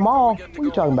didn't get them all. What are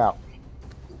you talking about?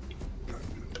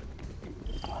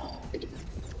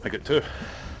 I got two.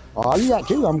 Oh, you got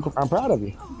two. I'm proud of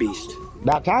you. Beast.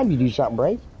 About time you do something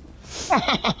brave.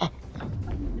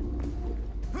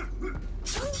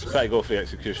 Try to go for the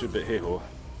execution, but hey ho.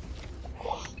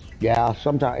 Yeah,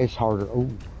 sometimes it's harder. Ooh.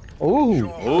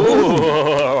 Ooh.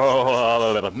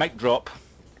 Oh, mic drop.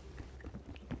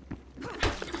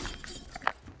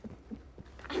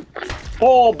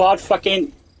 Oh, bad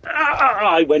fucking.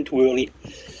 I went too early.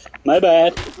 My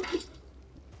bad.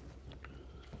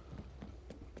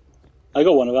 I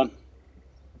got one of them.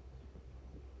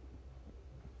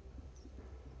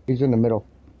 He's in the middle.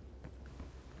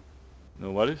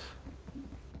 No worries.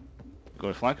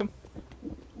 Going to flank him?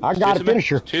 I got a Chasing me?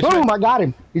 finisher. Chasing Boom, me? I got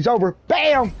him. He's over.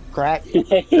 Bam! Crack.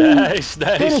 Nice,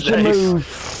 nice, Finisher nice.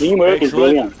 move. Teamwork is Excellent.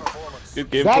 brilliant. Good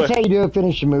gameplay. That's how you do a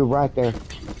finisher move right there.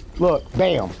 Look,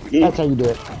 bam. That's how you do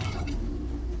it.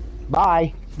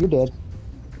 Bye. You're dead.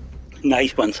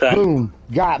 Nice one, son. Boom.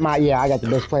 Got my, yeah, I got the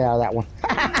best play out of that one.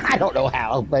 I don't know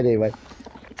how, but anyway.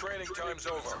 Training time's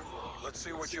over. Let's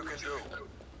see what you can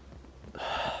do.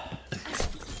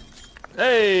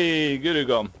 Hey, Guru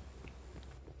got him.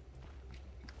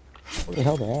 Where the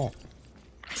hell they at?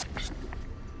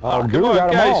 Oh, come Guru on, got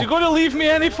 'em guys, all. you're going to leave me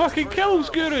any fucking kills,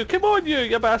 Guru. Come on,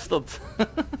 you bastard.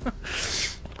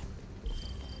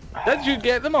 Did you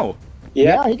get them all?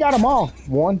 Yeah, he got them all.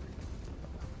 One.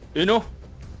 Uno?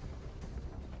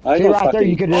 I See don't right there, fucking.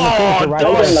 you could do the Oh, finisher right I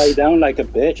done. there. don't lie down like a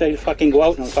bitch. I fucking go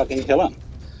out and fucking kill him.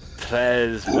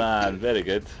 Trez, man, very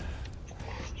good.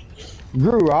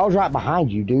 Guru, I was right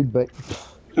behind you, dude, but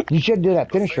you should do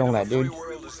that finisher on that, The free dude.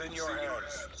 world is in your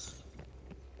hands.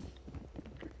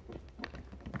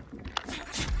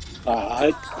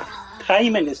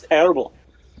 Timing is terrible.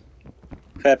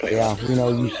 Fair play. Yeah, you know,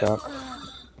 you suck.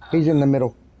 He's in the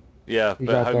middle. Yeah, He's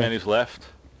but out how there. many's left?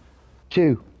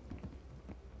 2.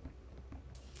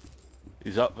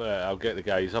 He's up, I'll get the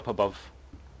guy, he's up above.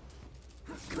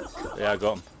 Yeah, I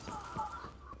got him.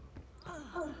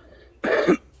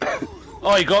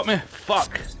 Oh, he got me?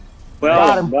 Fuck. Well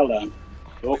Got done, him. well done.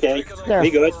 Okay, There. we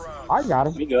good. I got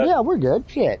him. We good. Yeah, we're good.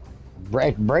 Shit.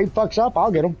 Brave fucks up,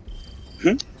 I'll get him.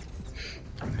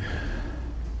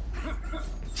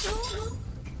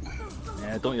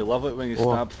 Yeah, don't you love it when you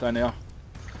Oh. stab thin air?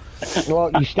 Well,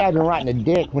 you stabbed him right in the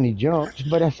dick when he jumped,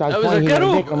 but that's how That was a he ain't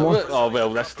girl! dick no more. Oh,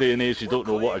 well, this day and age, you don't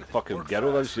know what a fucking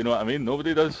girl is, you know what I mean?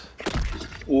 Nobody does.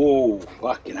 Oh,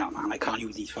 fucking hell, man. I can't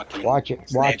use these fucking. Watch it,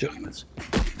 watch it. sledgehammers.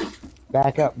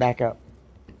 Back up, back up.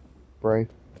 Brave.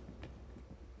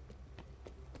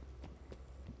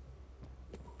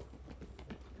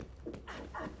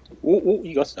 Oh,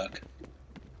 you got stuck.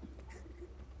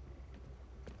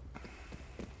 Yeah.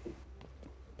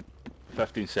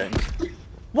 15 seconds.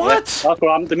 What? That's what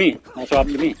happened to me. That's what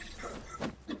happened to me.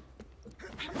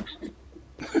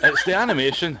 It's the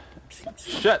animation.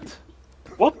 Shit.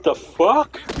 What the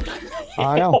fuck?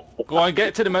 I know. Go on,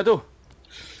 get to the middle.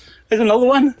 There's another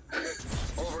one.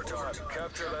 Overtime.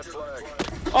 Capture that flag.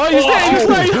 Oh, he's there, he's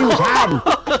there! He was hiding.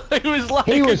 He was like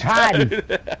He was hiding.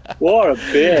 What a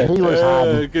bitch. He was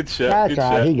hiding. Good shit, That's good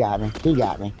all right. shit. He got me. He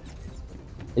got me.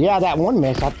 Yeah, that one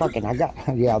miss, I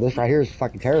got. Yeah, this right here is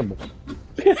fucking terrible.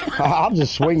 I'm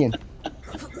just swinging.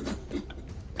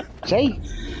 See?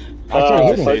 I should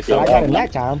have hit say him. I got him something.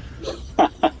 that time.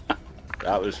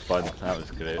 That was fun. That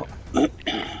was great.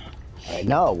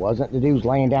 No, it wasn't. The dude was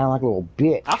laying down like a little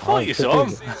bitch. I thought you saw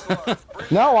him.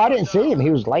 No, I didn't see him. He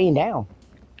was laying down.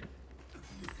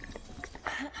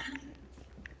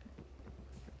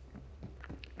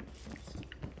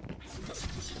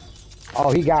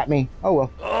 Oh, he got me. Oh,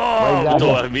 well. Oh, Right, don't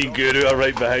guys. worry, me and Guru are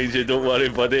right behind you. Don't worry,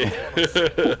 buddy.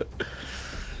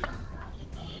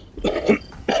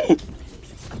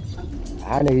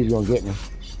 I knew he was going to get me.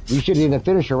 You should have done the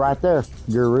finisher right there,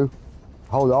 Guru.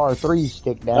 Hold the R3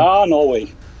 stick down. Ah, no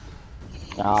way.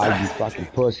 Ah, you fucking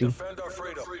pussy. Defend our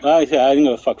freedom. I didn't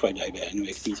give a fuck if I die there anyway.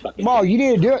 These fucking. Well, you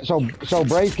need to do it so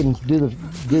Brave can do the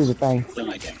thing. Don't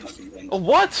like that fucking thing. Oh,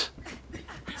 what?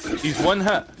 He's one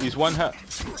hit. He's one hit.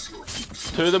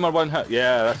 Two of them are one hit.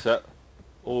 Yeah, that's it.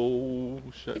 Oh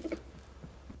shit.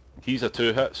 He's a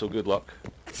 2-hit, so good luck.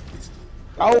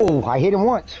 Oh, I hit him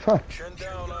once. Huh.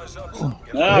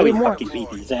 No, we fucking beat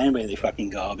these anyway. They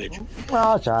fucking garbage.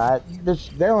 Well, it's alright.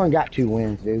 They only got 2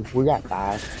 wins, dude. We got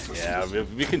 5. Yeah,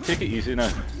 we can take it easy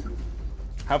now.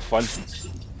 Have fun.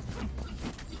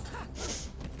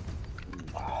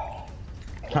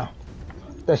 Huh.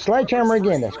 The sledgehammer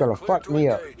again, that's gonna fuck me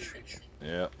up.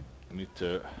 Yeah, me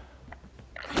too.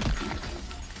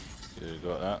 You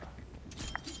got that?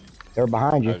 They're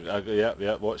behind you.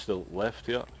 Yeah, watch the left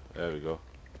here. There we go.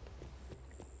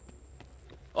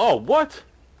 Oh, what?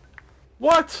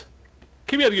 What?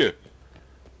 Come here, you.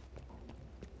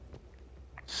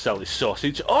 Silly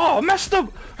sausage. Oh, I missed him!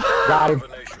 Got him.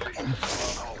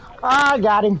 I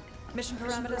got him. Mission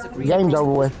parameters agreed. Game's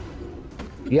over with.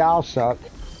 Y'all suck.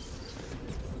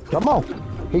 Come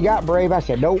on. He got brave. I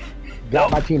said, nope.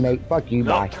 Got my teammate. Fuck you,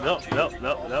 bye. No.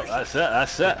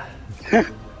 That's it.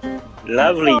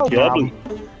 Lovely, No lovely.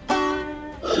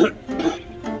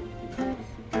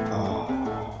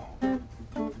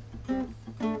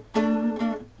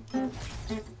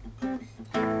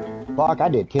 Fuck, I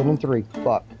did 10 and 3.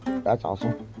 Fuck. That's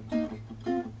awesome.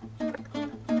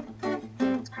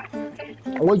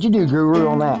 What'd you do, Guru,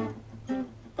 on that?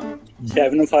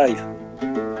 7 and 5.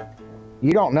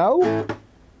 You don't know?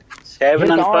 7 Hit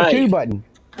the and 5. R2 button.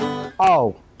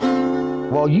 Oh.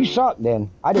 Well, you suck then.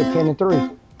 I did 10 and 3.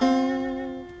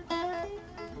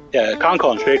 Yeah, I can't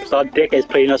concentrate because that dick is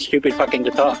playing a stupid fucking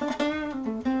guitar.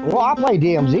 Well, I play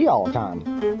DMZ all the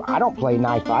time. I don't play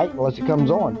Knife Fight unless it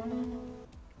comes on.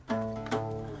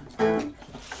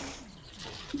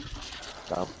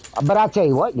 So, but I tell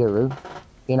you what, Guru.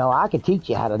 You know, I could teach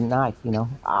you how to knife, you know.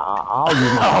 I'll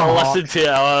use my Oh, listen to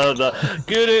it.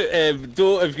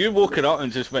 Guru, if you woken up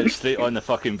and just went straight on the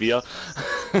fucking beer.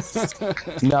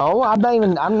 No, I don't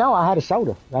even, I had a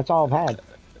soda. That's all I've had.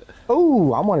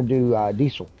 Ooh, I want to do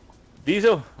diesel.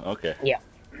 Diesel? Okay. Yeah.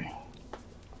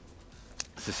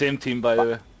 It's the same team, by the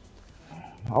way.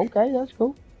 Okay, that's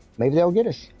cool. Maybe they'll get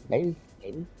us. Maybe.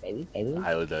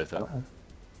 Highly doubt it.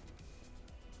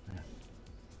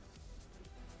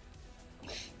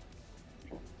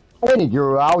 Any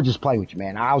Guru, I was just playing with you,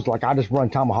 man. I was like, I just run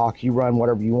tomahawks, you run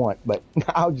whatever you want, but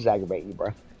I was just aggravating you,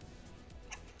 bro.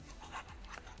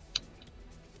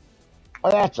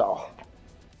 Well, that's all.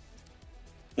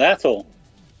 That's all.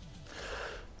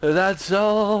 That's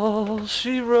all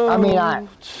she wrote. I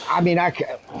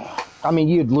mean,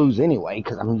 you'd lose anyway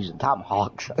because I'm using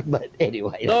tomahawks. But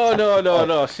anyway.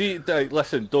 No. See,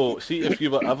 listen, don't. See, if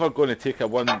you were ever going to take a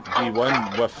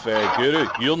 1v1 with Guru,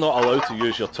 you're not allowed to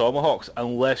use your tomahawks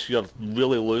unless you're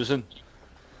really losing.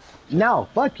 No,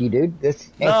 fuck you, dude.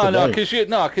 No, because you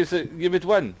would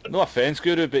win. No offense,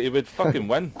 Guru, but you would fucking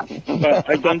win. But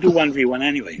I don't do 1v1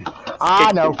 anyway.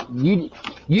 I know. You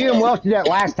and Welch did that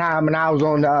last time, and I was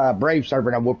on Brave server,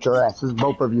 and I whooped your ass. It's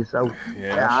both of you, so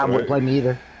yeah I wouldn't play me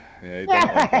either. Yeah, you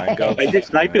don't like Vanguard. I did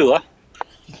snipe you, huh?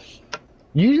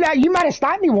 You might have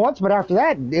sniped me once, but after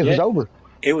that, it was over.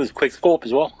 It was quick scope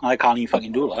as well. I can't even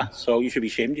fucking do that, so you should be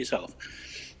ashamed of yourself.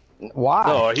 Why?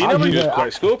 No, he never used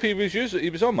quick scope. He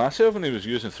was on my server and he was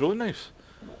using throwing knives.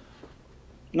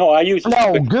 No, I used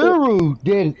No, Guru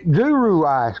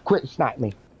quit snipe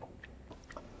me.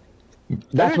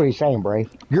 That's what he's saying, Brave.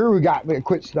 Guru got me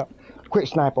quit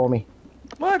snipe on me.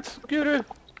 What? Guru?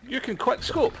 You can quick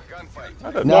scope? I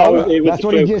don't No, know. that's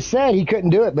what he just said. He couldn't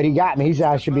do it, but he got me. He said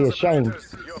I should be ashamed.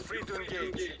 You're free to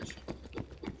engage.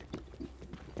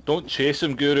 Don't chase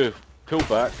him, Guru. Pull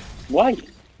back. Why?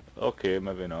 Okay,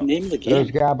 maybe not. Name the game. There's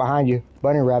a guy behind you.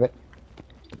 Bunny Rabbit.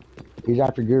 He's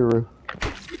after Guru.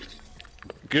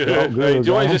 Guru, Oh, Guru, right, do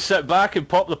you want to guy. just sit back and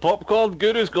pop the popcorn?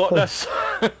 Guru's got this.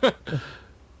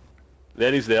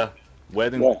 There he's there.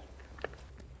 Wedding. Yeah.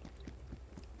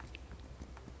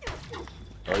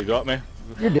 Oh, you got me?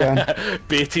 You're done.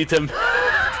 Baited him.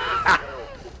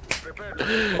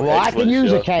 Well, I can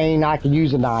use a shot. cane, I can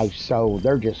use a knife, so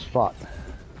they're just fucked.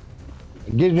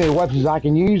 It gives me the weapons I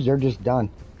can use, they're just done.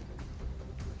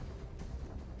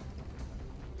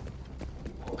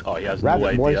 Oh, he has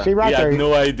Rabbit no boy, idea. see right he there. had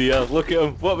no idea. Look at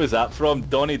him. What was that from?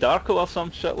 Donnie Darko or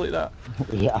some shit like that?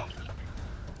 Yeah.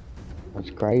 That's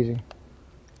crazy.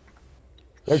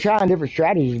 They're trying different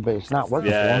strategies, but it's not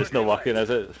working Yeah, for them. it's not working, is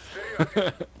it?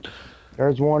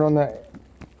 There's one on the...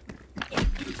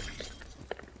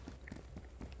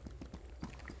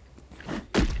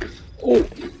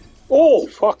 Oh,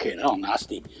 fucking hell,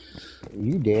 nasty.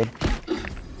 You did.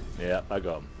 Yeah, I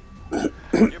got him.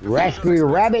 Rescue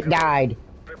rabbit died.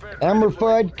 Elmer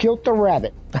Fudd killed the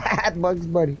rabbit. Bugs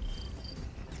Bunny.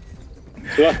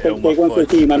 So I take one for the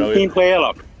team. I'm a team player,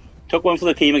 look. Took one for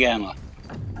the team again, look.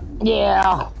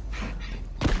 Yeah.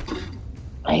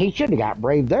 He should have got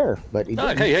brave there, but he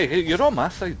didn't. Hey, you're on my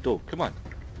side though. Come on.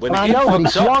 When I the game know, but he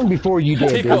fucks up, swung before you did,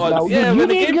 take dude. it on. No, Yeah, you when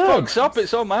the did game good. fucks up,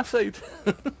 it's on my side.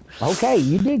 Okay,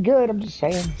 you did good. I'm just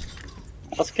saying.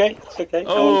 That's okay. That's okay.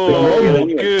 Oh,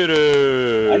 Anyway.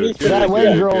 guru. I need to- That Guru,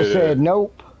 one girl said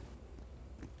nope.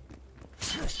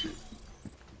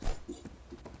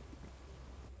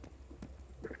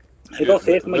 I got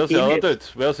faith in my Where's the other teammates.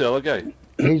 dude? Where's the other guy?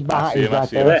 He's I behind. see He's him, I right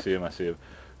see him, there. I see him, I see him.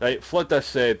 Right, flood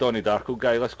this Donnie Darko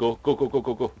guy, let's go. Go, go, go,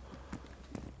 go, go.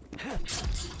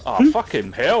 Oh,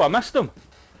 fucking hell, I missed him.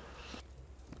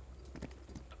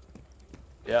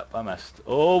 Yep, I missed.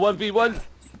 Oh, 1v1.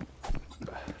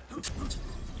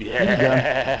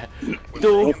 Yeah.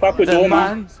 Don't fuck with the doeman.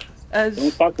 man is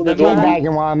Don't fuck with the the doeman. man.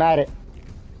 Teabagging while I'm at it.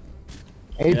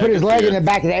 And he Yeah, put I his can leg see in it. the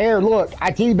back of the air. Look,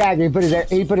 I teabagged him.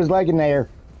 He put his leg in the air.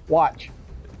 Watch.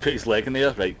 Put his leg in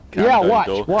there, right? Calm Yeah, down, watch,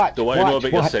 Do. watch, Don't want to know watch,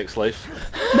 about your watch. sex life.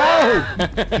 No!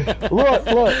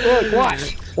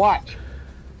 Look, watch.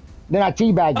 Then I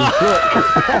teabagged him.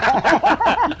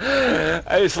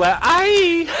 Look. It's like,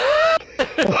 aye!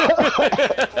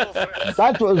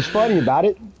 That's what was funny about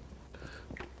it.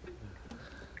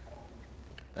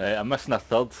 Right, I'm missing a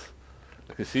third.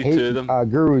 I can see two of them.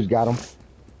 Guru's got him.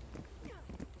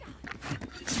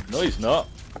 No, he's not.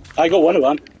 I got one of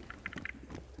them.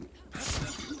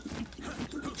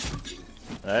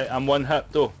 Right, I'm one hit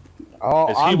though. Oh,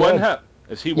 Is he I'm one dead.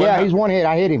 hit? Is he one Yeah, hit? he's one hit.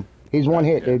 I hit him. He's one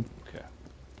hit, Okay, dude. okay.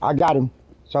 I got him.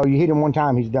 So you hit him one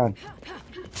time, he's done.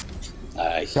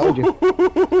 Nice. Told you.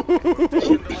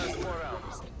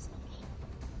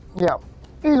 Yeah,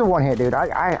 he's a one hit, dude.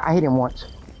 I hit him once.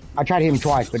 I tried to hit him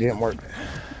twice, but it didn't work.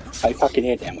 I fucking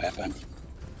hate them weapons.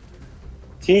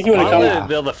 It's easy when it comes. Apparently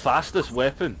they're the fastest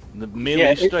weapon, the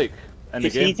melee strike in the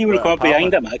It's game. easy when you come up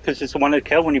behind them, because it's the one to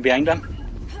kill when you're behind them.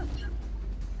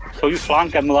 So you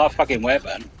flank him with that fucking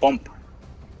weapon, bump.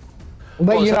 But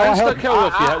Well, you it's know, an I insta helped. kill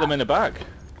if you hit them in the back.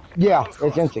 Yeah,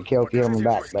 it's instant kill if you hit him in the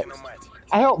back. But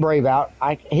I helped Brave out.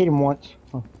 I hit him once.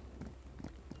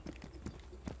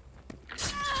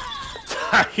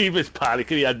 He was panicking,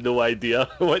 he had no idea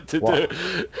what to do.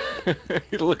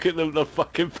 Look at them, they're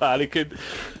fucking panicking.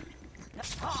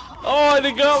 Oh,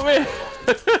 they got me!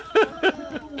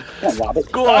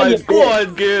 Go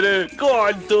on, Guru! Go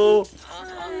on, Do!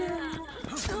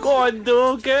 Go on,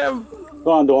 Do, get him!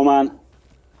 Go on, doeman.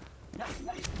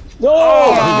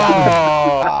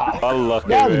 Oh! Unlucky,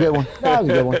 That was a mate. good one. That was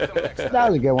a good one. That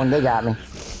was a good one. They got me.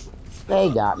 They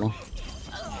got me.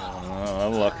 Oh,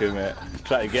 unlucky, mate.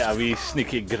 Try to get a wee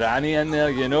sneaky granny in there,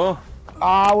 you know?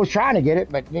 I was trying to get it,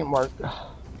 but it didn't work.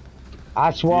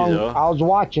 I swung. Either. I was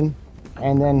watching,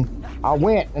 and then I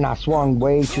went and I swung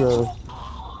way too early.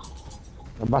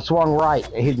 If I swung right,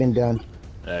 it had been done.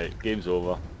 Right, game's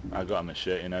over. I got a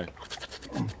machete now.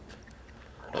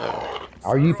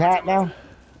 Are you Pat now?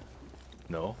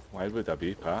 No, why would I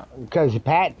be, Pat? Because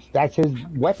Pat, that's his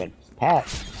weapon. Pat.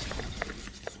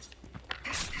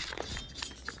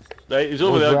 Right, he's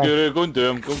over Where's there, Brad? Guru. Go and do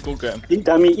him. Go get him. Eat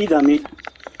dummy, eat dummy.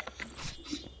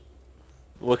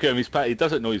 Look at him, he's Pat. He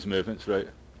doesn't know his movements, right?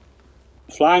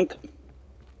 Flank.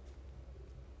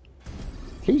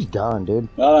 He's done, dude.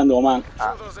 Well done, doeman.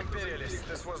 To those imperialists,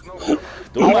 this was no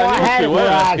Don't I man, had he it must be where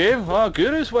winning I- this game. Oh,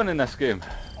 Guru's winning this game.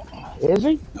 Is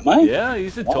he? Am I? Yeah,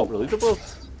 he's the top of the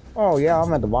leaderboard. Oh, yeah,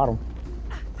 I'm at the bottom.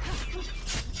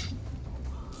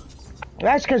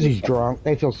 That's because he's drunk.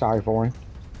 They feel sorry for him.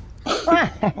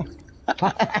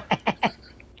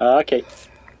 Okay.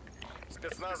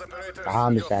 Spetsnaz operators,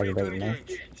 I'm just you're free to aggravating, man.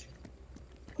 engage.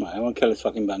 Right, I want to kill this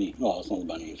fucking bunny. Oh, it's not the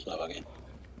bunny, it's that again.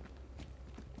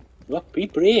 Look, be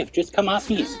brave, just come at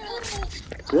me.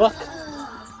 Look.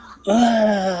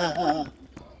 Ah.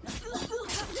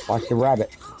 Watch the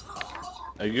rabbit.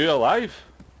 Are you alive?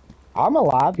 I'm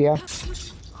alive, yeah.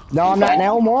 No, I'm not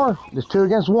now more. There's 2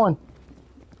 against 1.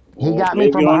 He got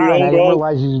me from Maybe on your behind. own, I didn't bro.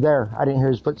 realize he was there. I didn't hear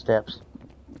his footsteps.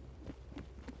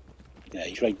 Yeah,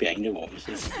 he's right behind you,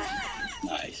 obviously.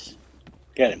 Nice.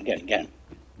 Get him, get him, get him.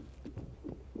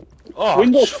 Oh,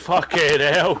 Windows. fucking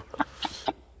hell.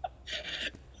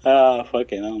 Ah,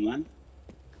 fucking hell, man.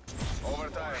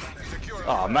 Overtime. Secure.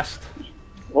 Oh, I missed.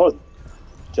 Oh,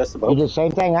 just You about. did the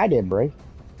same thing I did, Bray.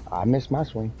 I missed my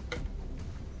swing.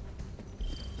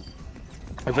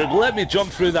 If it let me jump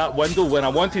through that window when I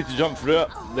wanted to jump through it,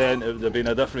 then it would have been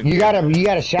a different You game.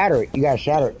 gotta shatter it. You gotta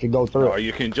shatter it to go through Or it.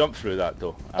 you can jump through that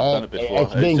though. I've done it before.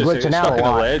 It's been glitching it's out stuck a in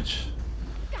a lot. ledge.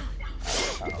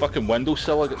 That fucking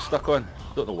windowsill I got stuck on.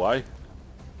 Don't know why.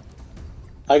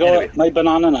 I got Anyway. my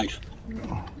banana knife.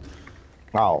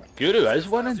 Oh, Guru is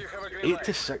winning.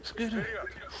 8-6, Guru.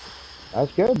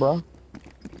 that's good, bro.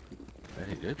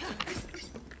 Very good.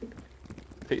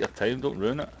 Take your time, don't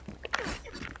ruin it.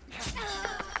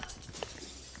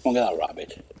 Don't get that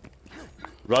rabbit.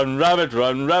 Run, rabbit,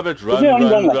 run, rabbit, run, Is there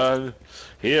only run, one run.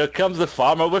 Here comes the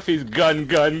farmer with his gun,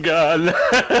 gun, gun.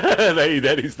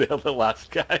 Then he's there, the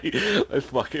last guy. Let's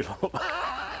fucking hope.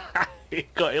 He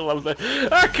got him love it.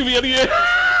 Ah, come here, you.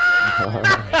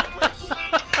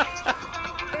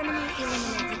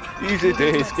 Easy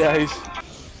days, guys.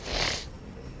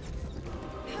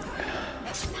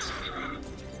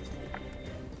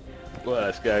 Look at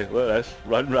this guy, look at this.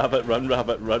 Run, rabbit, run,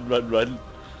 rabbit, run, run, run.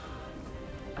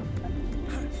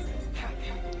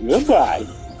 Good guy.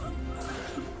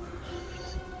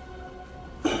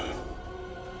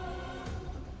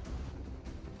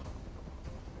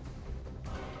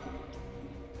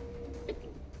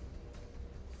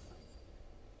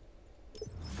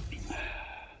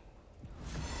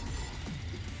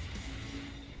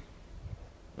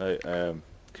 Right,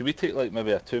 can we take like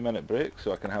maybe a 2-minute break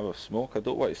so I can have a smoke? I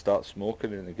don't want to start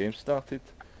smoking when the game started.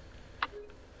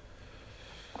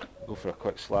 Go for a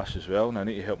quick slash as well, and I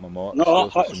need to help my mom. No,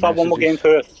 I'll start one more game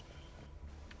first.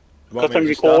 Because I'm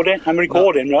recording. I'm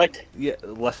recording, no, right? Yeah,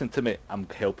 listen to me. I'm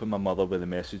helping my mother with the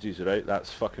messages, right?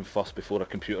 That's fucking first before a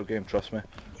computer game, trust me.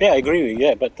 Yeah, I agree with you,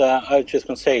 yeah, but I was just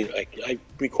going to say, like, I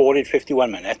recorded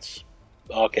 51 minutes.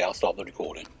 Okay, I'll stop the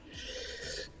recording.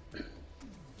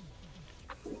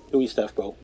 Do your stuff, bro.